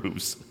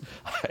improves.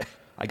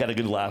 I got a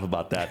good laugh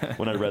about that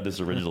when I read this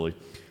originally.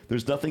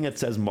 There's nothing that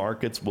says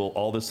markets will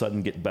all of a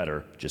sudden get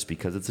better just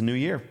because it's a new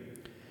year.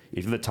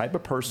 If you're the type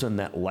of person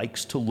that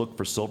likes to look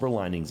for silver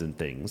linings in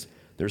things,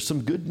 there's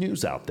some good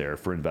news out there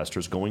for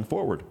investors going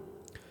forward.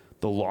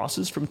 The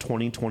losses from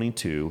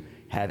 2022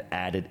 have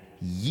added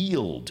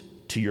yield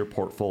to your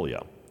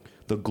portfolio.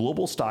 The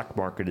global stock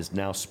market is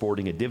now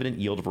sporting a dividend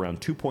yield of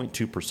around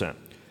 2.2%.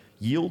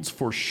 Yields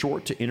for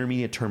short to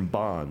intermediate term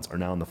bonds are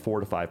now in the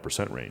 4 to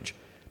 5% range.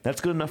 That's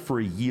good enough for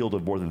a yield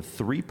of more than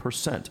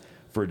 3%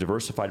 for a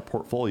diversified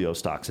portfolio of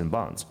stocks and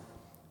bonds.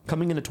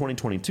 Coming into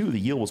 2022, the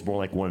yield was more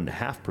like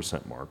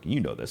 1.5%, Mark. You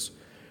know this.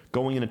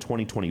 Going into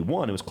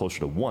 2021, it was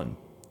closer to 1.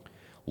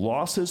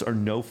 Losses are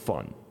no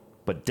fun,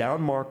 but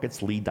down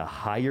markets lead to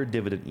higher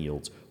dividend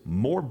yields,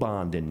 more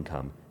bond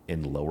income,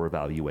 and lower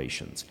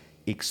valuations.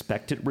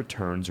 Expected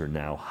returns are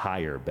now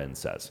higher, Ben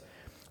says.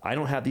 I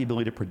don't have the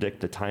ability to predict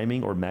the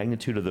timing or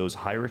magnitude of those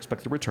higher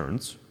expected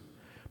returns,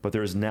 but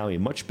there is now a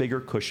much bigger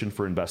cushion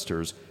for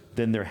investors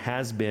than there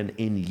has been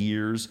in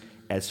years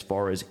as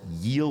far as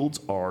yields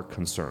are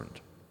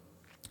concerned.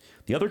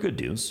 The other good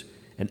news,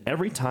 and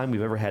every time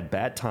we've ever had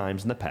bad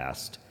times in the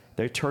past,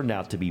 they turned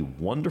out to be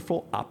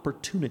wonderful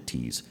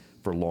opportunities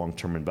for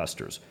long-term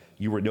investors.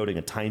 You were noting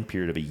a time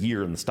period of a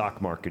year in the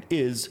stock market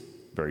is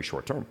very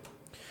short-term.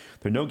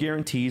 There are no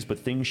guarantees, but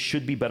things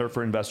should be better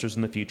for investors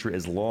in the future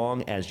as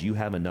long as you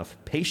have enough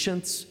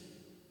patience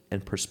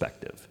and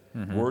perspective.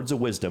 Words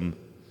of wisdom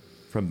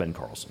from Ben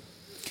Carlson.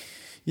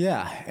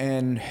 Yeah,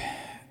 and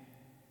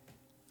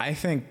I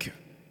think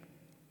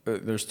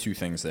there's two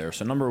things there.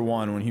 So number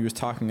one, when he was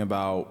talking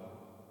about,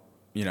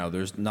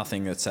 there's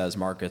nothing that says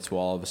markets will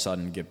all of a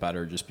sudden get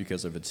better just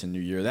because of it's a new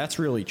year. That's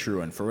really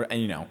true.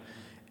 And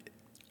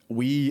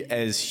we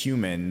as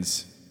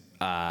humans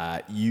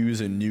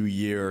use a new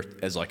year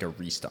as like a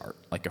restart,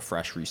 like a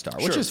fresh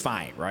restart, which is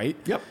fine, right?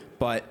 Yep.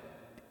 But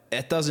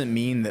it doesn't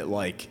mean that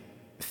like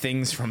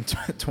things from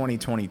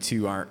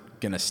 2022 aren't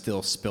going to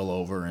still spill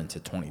over into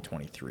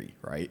 2023,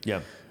 right?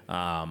 Yeah.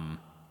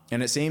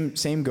 And the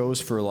same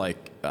goes for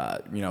like,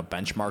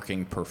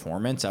 benchmarking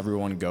performance.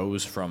 Everyone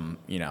goes from,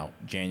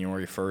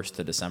 January 1st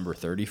to December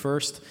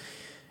 31st.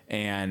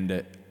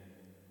 And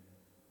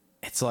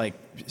it's like,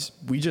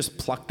 we just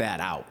pluck that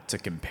out to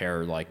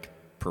compare like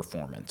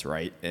performance,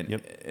 right?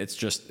 And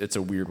it's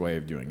a weird way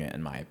of doing it,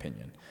 in my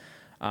opinion.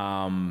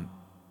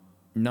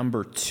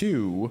 Number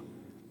two,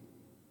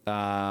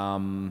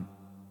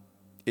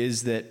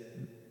 is that,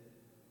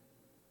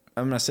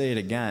 I'm going to say it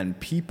again,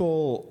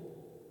 people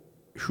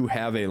who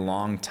have a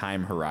long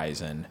time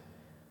horizon,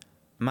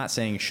 I'm not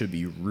saying should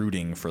be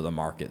rooting for the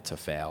market to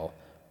fail,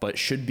 but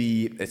should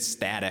be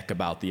ecstatic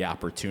about the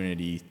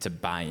opportunity to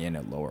buy in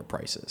at lower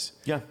prices.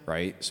 Yeah.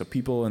 Right? So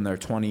people in their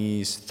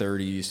 20s,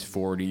 30s,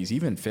 40s,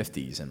 even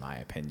 50s, in my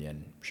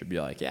opinion, should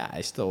be like, yeah,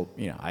 I still,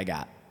 I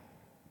got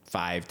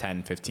 5,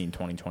 10, 15,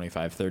 20,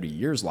 25, 30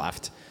 years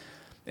left.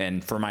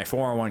 And for my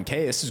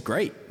 401k, this is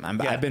great.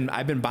 I've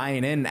been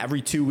buying in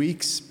every 2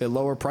 weeks at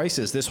lower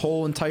prices this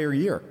whole entire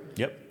year.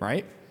 Yep.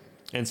 Right?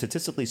 And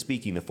statistically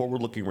speaking, the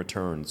forward-looking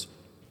returns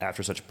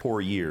after such poor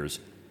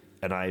years,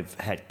 and I've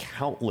had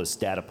countless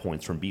data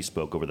points from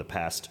Bespoke over the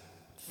past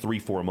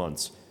 3-4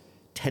 months,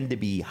 tend to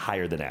be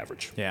higher than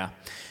average. Yeah.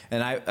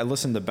 And I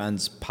listened to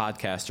Ben's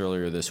podcast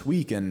earlier this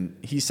week, and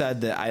he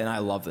said that, and I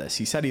love this,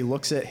 he said he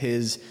looks at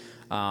his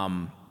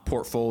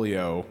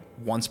portfolio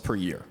once per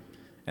year,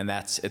 and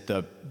that's at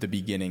the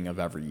beginning of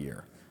every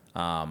year.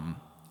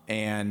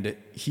 And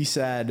he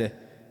said,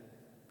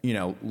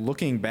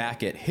 looking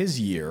back at his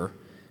year,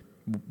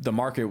 the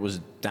market was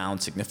down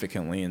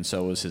significantly, and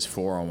so was his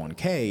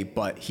 401k,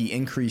 but he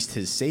increased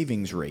his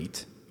savings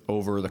rate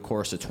over the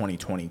course of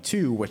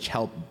 2022, which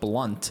helped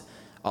blunt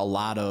a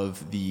lot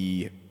of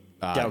the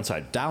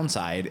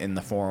downside in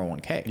the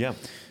 401k. Yeah.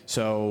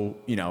 So,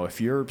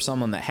 if you're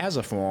someone that has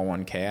a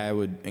 401k, I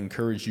would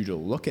encourage you to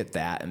look at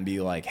that and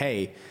be like,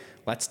 hey,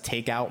 let's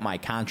take out my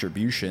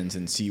contributions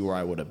and see where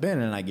I would have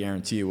been. And I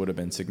guarantee it would have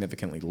been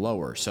significantly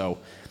lower. So,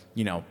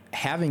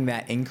 having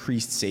that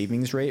increased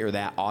savings rate or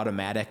that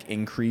automatic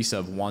increase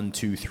of 1%,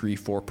 2%,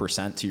 3%,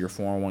 4% to your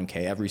 401k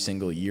every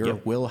single year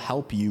will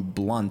help you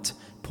blunt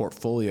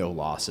portfolio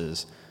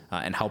losses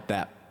and help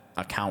that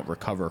account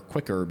recover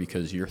quicker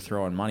because you're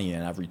throwing money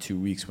in every 2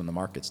 weeks when the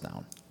market's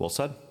down. Well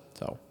said.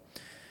 So,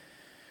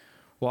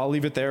 well, I'll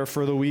leave it there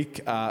for the week.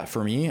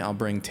 For me, I'll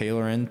bring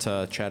Taylor in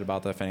to chat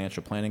about the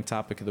financial planning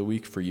topic of the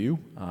week for you.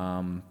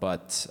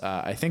 But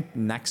I think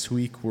next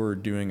week we're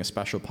doing a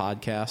special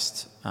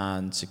podcast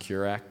on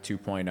Secure Act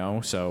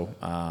 2.0. So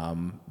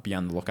be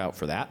on the lookokout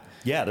for that.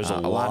 Yeah, there's a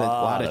lot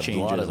of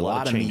changes, a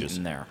lot of meat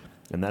in there.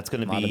 And that's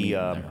going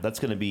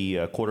to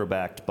be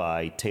quarterbacked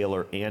by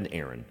Taylor and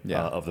Aaron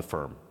of the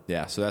firm.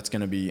 Yeah, so that's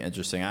going to be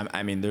interesting.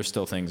 I mean, there's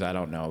still things I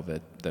don't know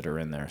that are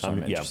in there, so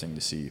I'm interesting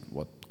to see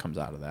what comes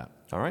out of that.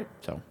 All right.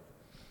 So,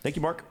 thank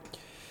you, Mark.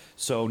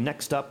 So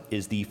next up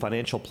is the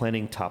financial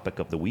planning topic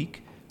of the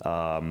week.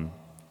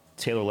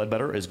 Taylor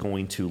Ledbetter is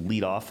going to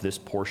lead off this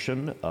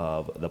portion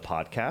of the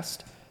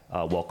podcast.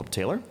 Welcome,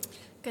 Taylor.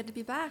 Good to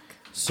be back.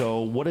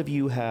 So what have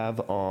you have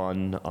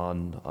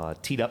on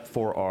teed up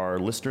for our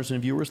listeners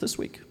and viewers this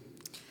week?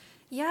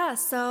 Yeah,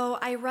 so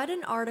I read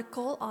an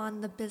article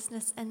on the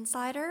Business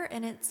Insider,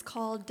 and it's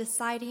called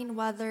Deciding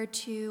Whether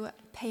to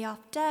Pay Off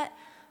Debt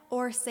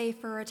or Save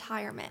for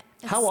Retirement.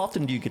 How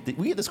often do you get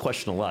we get this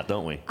question a lot,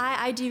 don't we?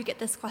 I do get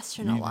this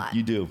question a lot.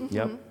 You do,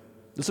 Yep.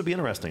 This will be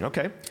interesting.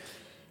 Okay.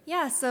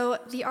 Yeah, so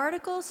the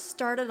article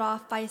started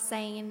off by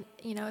saying,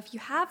 if you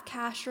have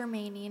cash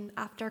remaining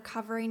after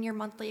covering your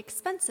monthly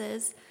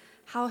expenses,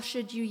 how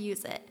should you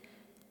use it?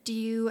 Do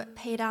you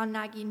pay down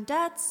nagging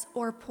debts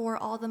or pour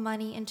all the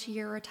money into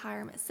your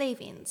retirement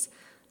savings?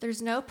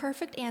 There's no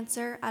perfect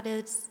answer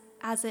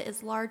as it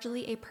is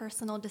largely a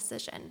personal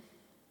decision.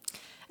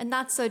 And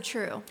that's so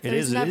true. It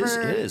is.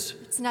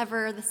 It's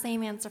never the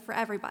same answer for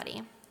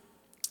everybody.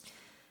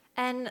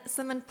 And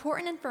some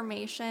important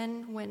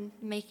information when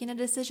making a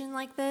decision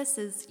like this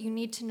is you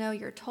need to know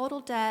your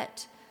total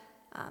debt,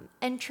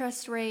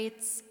 interest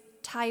rates,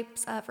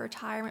 types of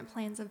retirement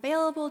plans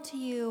available to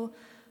you,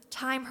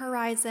 time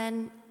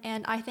horizon,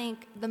 and I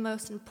think the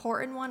most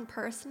important one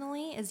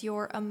personally is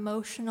your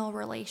emotional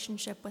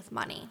relationship with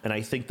money. And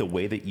I think the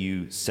way that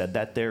you said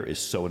that there is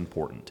so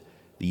important.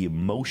 The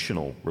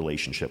emotional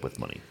relationship with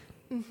money.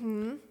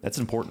 Mm-hmm. That's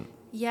important.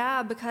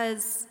 Yeah,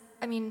 because,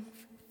 I mean,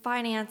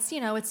 finance,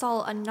 it's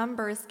all a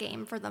numbers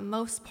game for the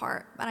most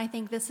part. And I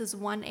think this is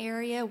one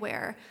area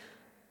where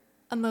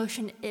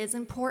emotion is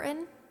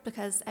important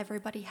because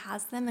everybody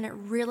has them, and it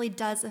really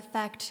does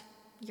affect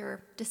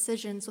your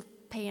decisions with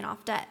paying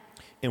off debt.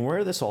 And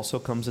where this also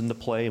comes into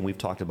play, and we've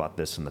talked about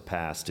this in the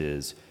past,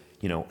 is,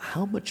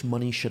 how much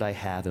money should I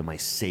have in my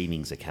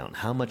savings account?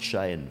 How much should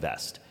I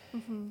invest?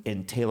 Mm-hmm.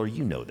 And Taylor,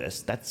 you know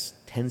this. That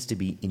tends to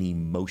be an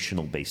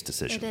emotional-based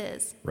decision. It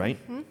is. Right?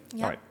 Mm-hmm.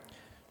 Yep. All right.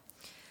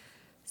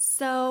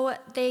 So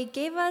they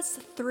gave us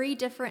 3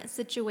 different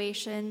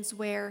situations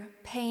where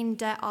paying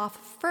debt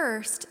off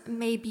first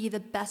may be the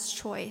best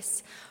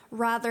choice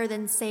rather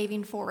than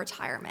saving for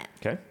retirement.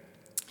 Okay.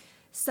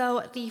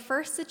 So the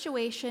first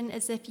situation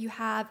is if you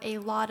have a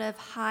lot of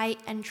high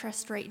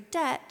interest rate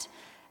debt,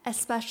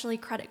 especially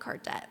credit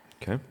card debt.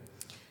 Okay.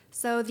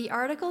 So the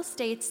article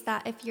states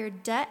that if your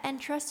debt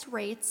interest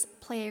rates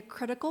play a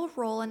critical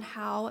role in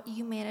how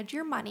you manage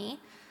your money,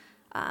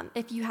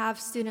 if you have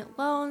student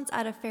loans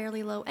at a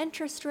fairly low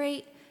interest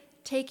rate,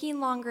 taking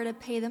longer to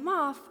pay them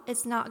off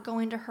is not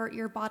going to hurt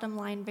your bottom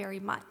line very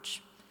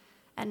much.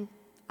 And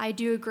I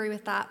do agree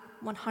with that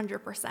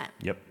 100%.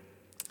 Yep.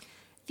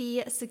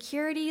 The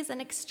Securities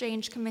and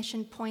Exchange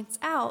Commission points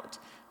out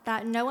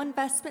that no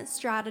investment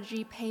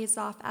strategy pays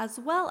off as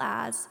well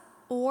as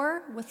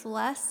or with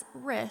less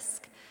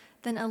risk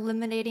than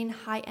eliminating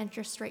high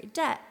interest rate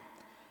debt.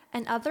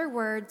 In other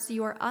words,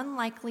 you are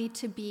unlikely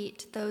to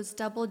beat those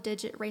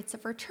double-digit rates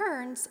of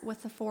returns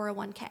with a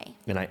 401k.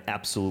 And I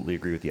absolutely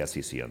agree with the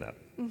SEC on that.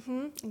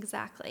 Mm-hmm,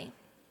 exactly.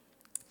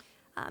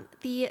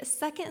 The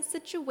second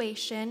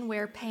situation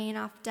where paying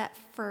off debt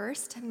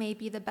first may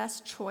be the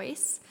best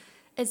choice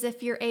is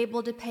if you're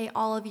able to pay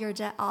all of your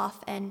debt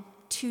off in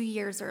 2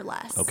 years or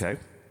less. Okay.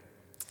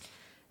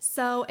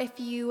 So if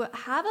you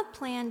have a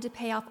plan to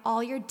pay off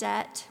all your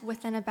debt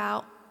within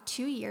about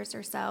 2 years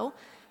or so,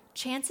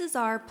 chances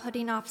are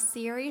putting off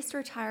serious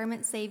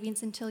retirement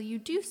savings until you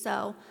do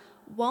so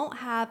won't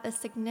have a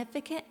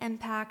significant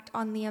impact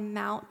on the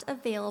amount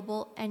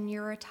available in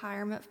your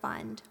retirement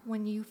fund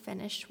when you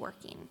finish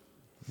working.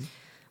 Mm-hmm.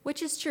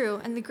 Which is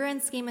true. In the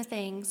grand scheme of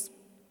things,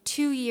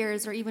 2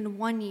 years or even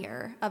 1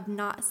 year of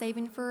not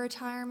saving for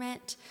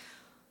retirement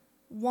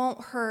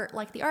won't hurt,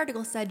 like the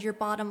article said, your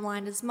bottom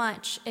line as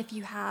much if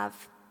you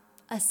have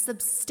a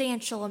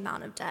substantial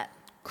amount of debt.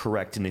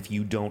 Correct. And if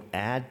you don't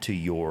if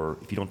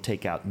you don't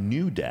take out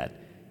new debt,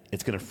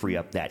 it's going to free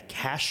up that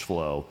cash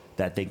flow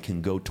that then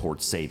can go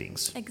towards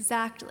savings.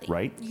 Exactly.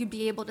 Right? You'd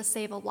be able to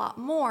save a lot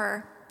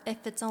more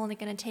if it's only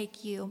going to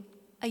take you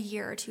a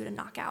year or 2 to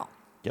knock out.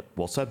 Yep.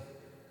 Well said.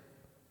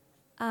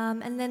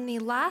 And then the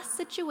last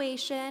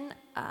situation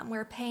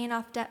where paying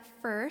off debt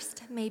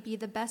first may be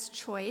the best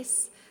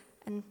choice,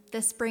 and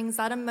this brings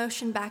that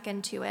emotion back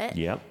into it,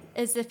 Yep.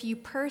 is if you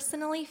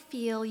personally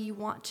feel you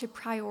want to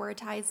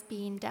prioritize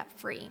being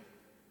debt-free.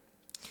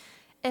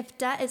 If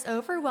debt is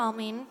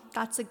overwhelming,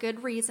 that's a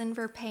good reason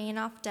for paying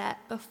off debt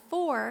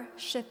before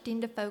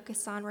shifting to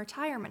focus on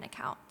retirement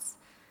accounts.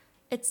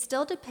 It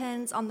still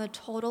depends on the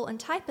total and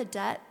type of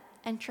debt,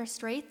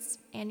 interest rates,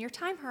 and your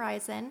time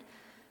horizon,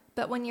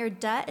 but when your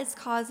debt is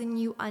causing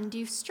you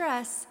undue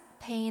stress,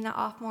 paying it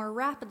off more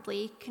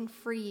rapidly can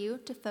free you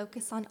to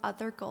focus on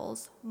other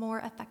goals more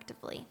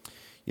effectively.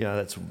 Yeah,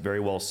 that's very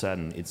well said.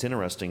 And it's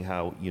interesting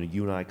how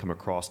you and I come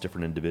across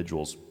different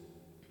individuals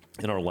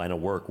in our line of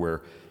work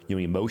where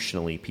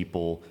emotionally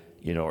people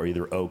are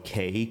either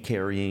okay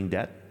carrying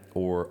debt,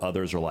 or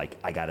others are like,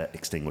 I got to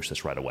extinguish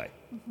this right away.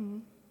 Mm-hmm.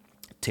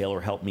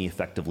 Taylor, help me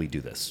effectively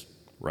do this.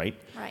 Right?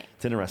 Right.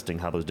 It's interesting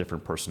how those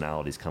different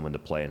personalities come into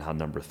play, and how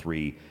number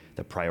 3,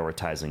 the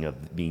prioritizing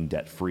of being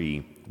debt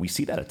free, we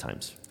see that at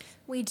times.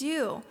 We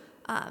do.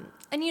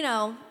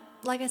 And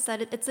like I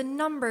said, it's a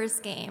numbers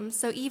game.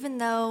 So even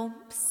though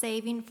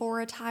saving for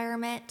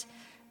retirement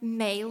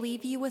may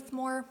leave you with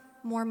more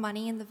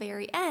money in the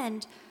very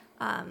end,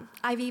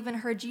 I've even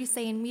heard you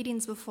say in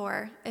meetings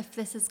before, if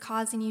this is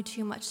causing you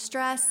too much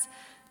stress,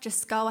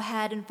 just go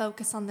ahead and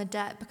focus on the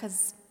debt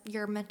because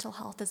your mental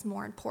health is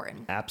more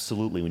important.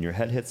 Absolutely. When your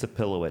head hits the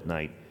pillow at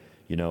night,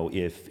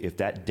 if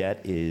that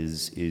debt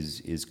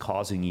is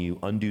causing you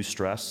undue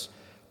stress,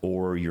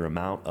 or your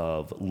amount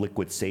of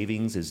liquid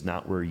savings is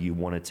not where you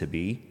want it to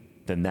be,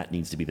 then that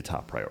needs to be the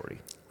top priority.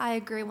 I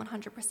agree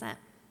 100%.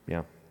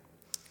 Yeah.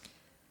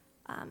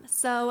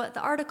 So the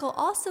article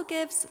also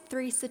gives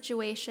 3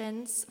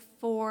 situations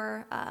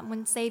for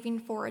when saving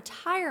for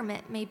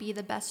retirement may be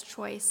the best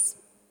choice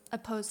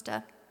opposed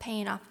to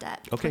paying off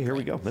debt. Okay, here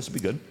we go. This will be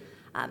good.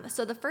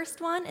 So the first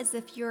one is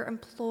if your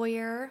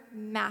employer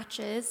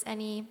matches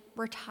any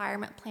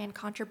retirement plan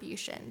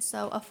contributions,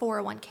 so a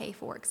 401k,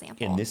 for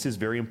example. And this is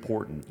very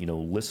important.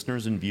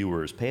 Listeners and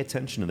viewers, pay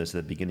attention to this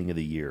at the beginning of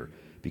the year,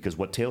 because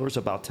what Taylor's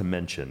about to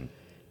mention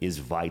is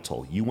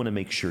vital. You want to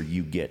make sure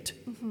you get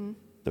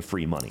the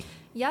free money.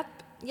 Yep.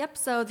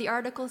 So the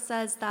article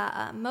says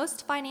that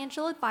most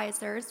financial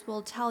advisors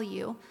will tell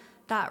you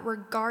that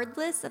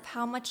regardless of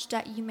how much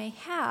debt you may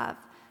have,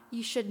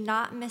 you should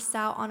not miss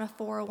out on a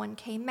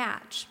 401k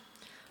match.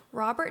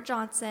 Robert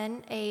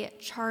Johnson, a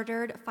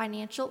chartered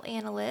financial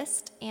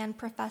analyst and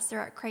professor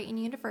at Creighton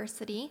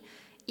University,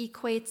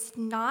 equates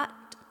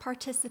not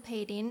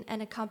participating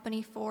in a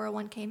company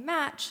 401k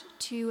match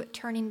to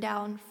turning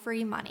down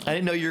free money. I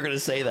didn't know you were going to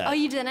say that. Oh,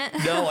 you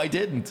didn't? No, I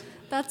didn't.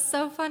 That's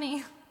so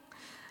funny.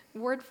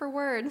 Word for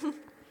word.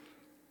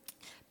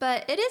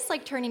 But it is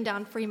like turning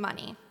down free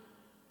money.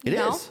 It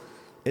is.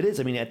 It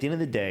is. I mean, at the end of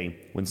the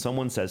day, when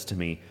someone says to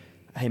me,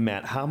 hey,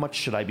 Matt, how much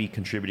should I be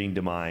contributing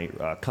to my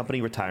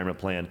company retirement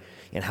plan,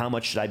 and how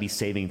much should I be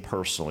saving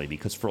personally?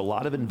 Because for a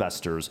lot of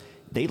investors,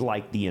 they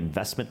like the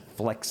investment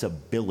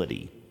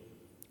flexibility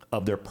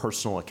of their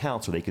personal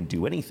accounts where they can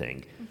do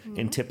anything.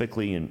 And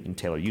typically, and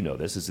Taylor, you know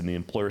this, is in the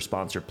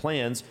employer-sponsored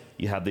plans,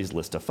 you have these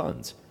list of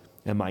funds.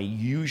 And my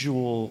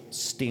usual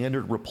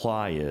standard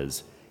reply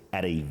is,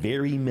 at a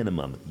very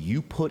minimum,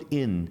 you put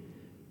in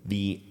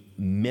the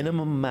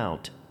minimum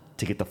amount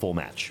to get the full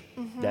match.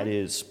 That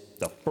is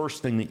the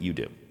first thing that you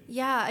do.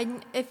 Yeah,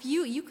 and if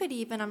you could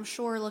even, I'm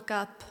sure, look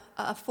up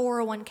a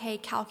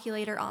 401k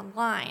calculator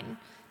online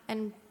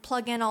and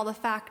plug in all the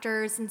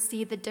factors and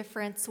see the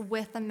difference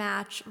with a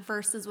match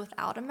versus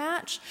without a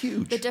match.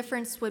 Huge. The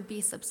difference would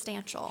be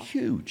substantial.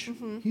 Huge.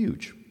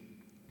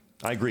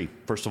 I agree.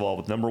 First of all,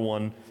 with number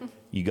one,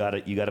 you got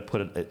to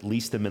put at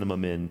least the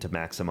minimum in to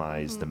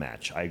maximize the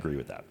match. I agree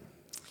with that.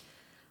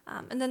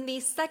 And then the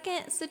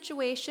second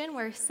situation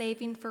where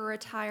saving for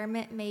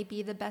retirement may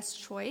be the best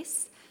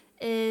choice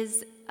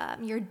is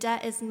your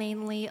debt is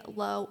mainly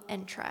low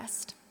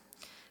interest.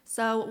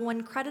 So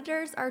when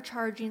creditors are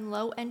charging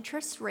low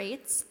interest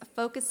rates,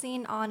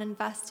 focusing on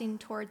investing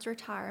towards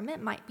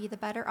retirement might be the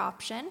better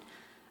option.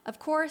 Of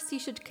course, you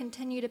should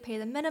continue to pay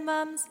the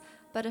minimums,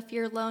 but if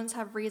your loans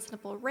have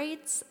reasonable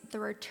rates,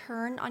 the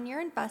return on your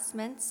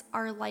investments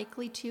are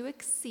likely to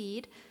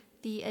exceed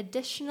the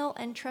additional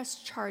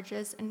interest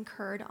charges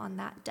incurred on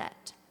that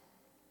debt.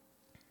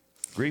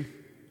 Agree.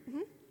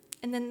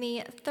 And then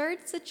the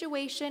third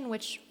situation,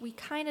 which we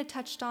kind of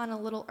touched on a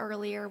little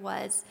earlier,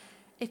 was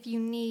if you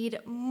need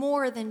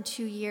more than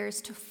 2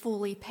 years to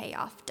fully pay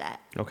off debt.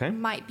 Okay. It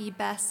might be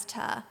best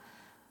to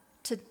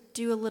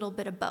do a little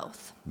bit of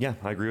both. Yeah,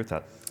 I agree with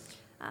that.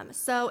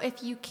 So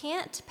if you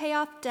can't pay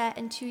off debt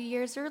in 2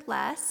 years or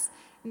less,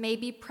 it may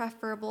be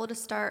preferable to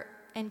start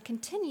and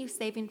continue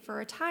saving for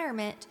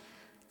retirement.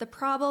 The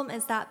problem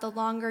is that the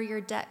longer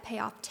your debt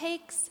payoff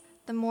takes,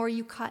 the more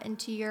you cut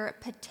into your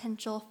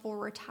potential for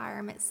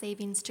retirement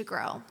savings to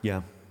grow.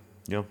 Yeah.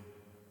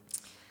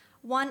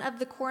 One of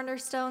the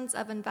cornerstones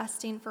of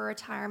investing for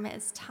retirement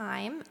is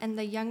time, and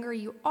the younger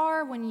you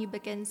are when you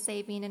begin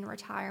saving in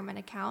retirement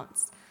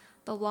accounts,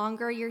 the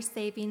longer your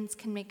savings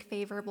can make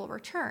favorable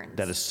returns.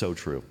 That is so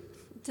true.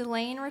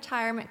 Delaying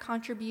retirement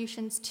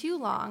contributions too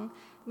long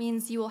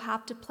means you will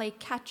have to play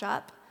catch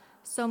up,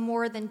 so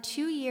more than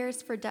 2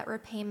 years for debt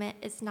repayment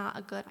is not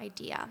a good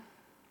idea.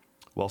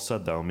 Well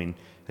said, though. I mean,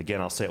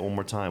 again, I'll say it one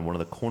more time. One of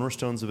the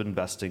cornerstones of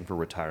investing for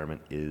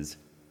retirement is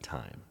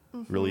time.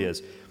 It really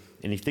is.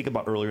 And if you think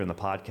about earlier in the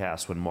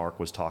podcast when Mark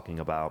was talking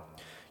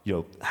about,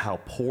 how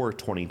poor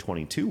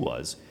 2022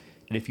 was,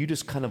 and if you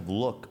just kind of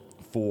look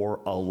for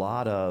a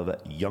lot of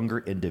younger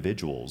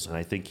individuals, and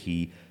I think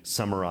he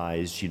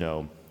summarized,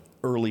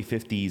 early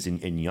 50s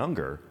and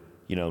younger,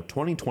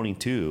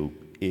 2022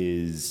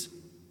 is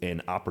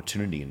an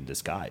opportunity in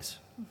disguise.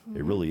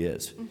 It really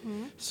is.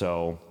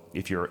 So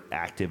if you're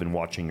active in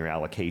watching your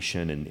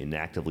allocation and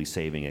actively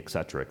saving, et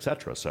cetera, et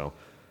cetera. So,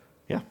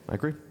 yeah, I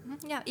agree.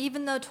 Yeah,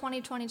 even though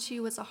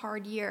 2022 was a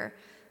hard year,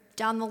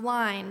 down the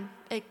line,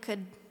 it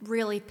could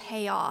really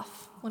pay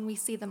off when we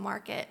see the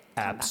market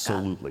come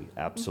Absolutely.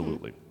 back up.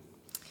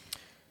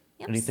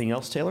 Yep. Anything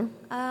else, Taylor?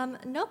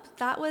 Nope,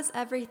 that was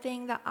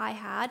everything that I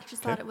had.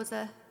 Just thought it was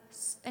a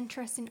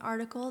interesting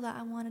article that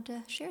I wanted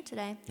to share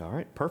today. All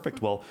right,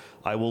 perfect. Well,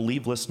 I will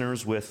leave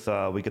listeners with,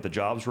 we get the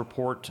jobs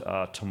report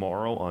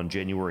tomorrow on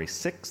January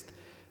 6th.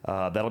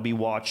 That'll be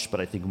watched,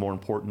 but I think more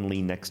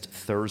importantly, next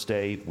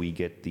Thursday, we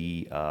get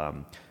the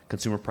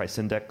Consumer Price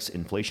Index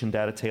inflation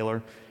data,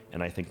 Taylor,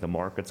 and I think the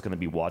market's going to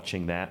be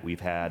watching that. We've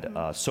had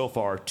so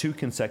far 2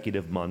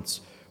 consecutive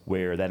months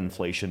where that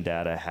inflation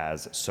data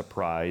has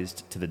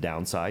surprised to the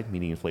downside,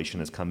 meaning inflation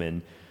has come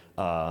in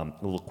a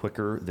little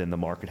quicker than the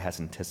market has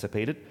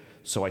anticipated.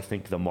 So I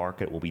think the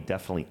market will be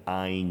definitely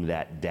eyeing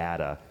that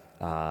data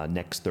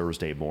next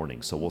Thursday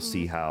morning. So we'll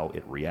see how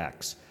it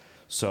reacts.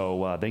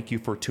 So thank you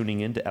for tuning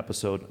in to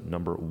episode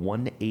number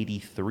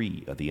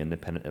 183 of the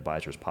Independent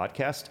Advisors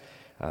Podcast.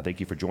 Thank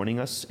you for joining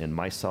us, and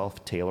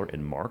myself, Taylor,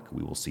 and Mark,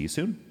 we will see you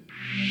soon.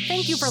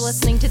 Thank you for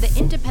listening to the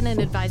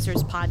Independent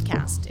Advisors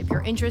Podcast. If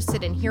you're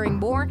interested in hearing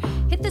more,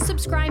 hit the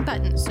subscribe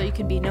button so you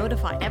can be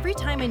notified every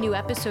time a new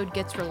episode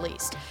gets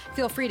released.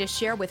 Feel free to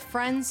share with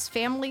friends,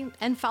 family,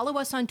 and follow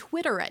us on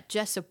Twitter at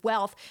Jessup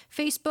Wealth,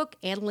 Facebook,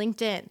 and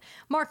LinkedIn.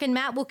 Mark and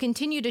Matt will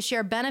continue to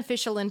share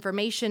beneficial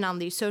information on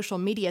these social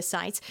media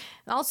sites.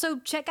 Also,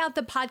 check out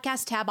the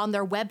podcast tab on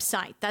their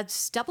website.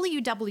 That's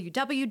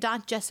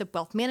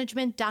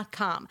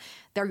www.jessupwealthmanagement.com.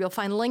 There you'll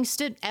find links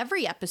to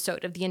every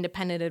episode of the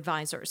Independent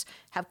Advisors.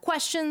 Have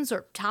questions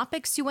or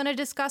topics you want to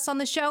discuss on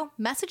the show?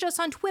 Message us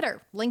on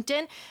Twitter,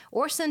 LinkedIn,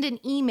 or send an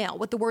email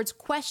with the words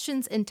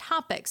questions and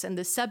topics in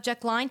the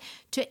subject line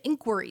to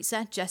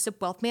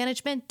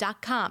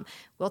inquiries@jessupwealthmanagement.com.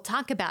 We'll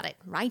talk about it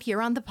right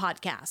here on the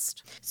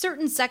podcast.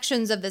 Certain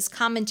sections of this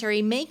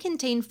commentary may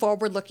contain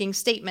forward-looking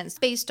statements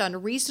based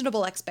on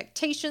reasonable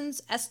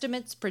expectations,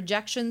 estimates,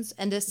 projections,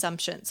 and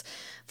assumptions.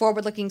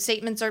 Forward-looking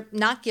statements are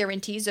not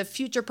guarantees of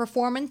future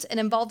performance and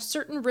involve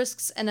certain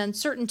risks and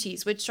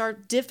uncertainties which are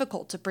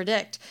difficult to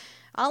predict.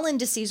 All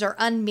indices are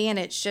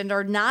unmanaged and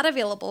are not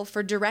available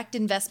for direct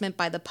investment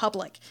by the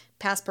public.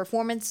 Past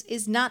performance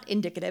is not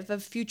indicative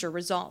of future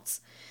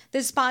results.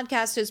 This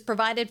podcast is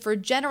provided for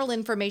general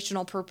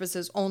informational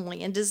purposes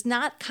only and does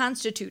not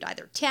constitute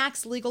either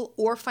tax, legal,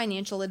 or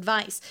financial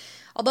advice.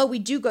 Although we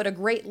do go to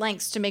great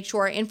lengths to make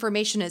sure our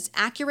information is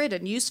accurate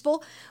and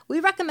useful, we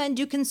recommend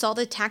you consult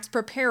a tax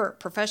preparer,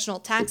 professional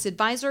tax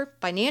advisor,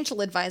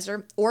 financial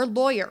advisor, or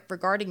lawyer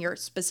regarding your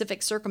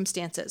specific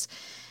circumstances.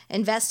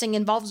 Investing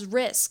involves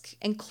risk,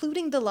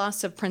 including the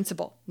loss of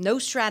principal. No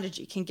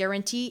strategy can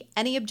guarantee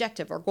any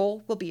objective or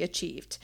goal will be achieved.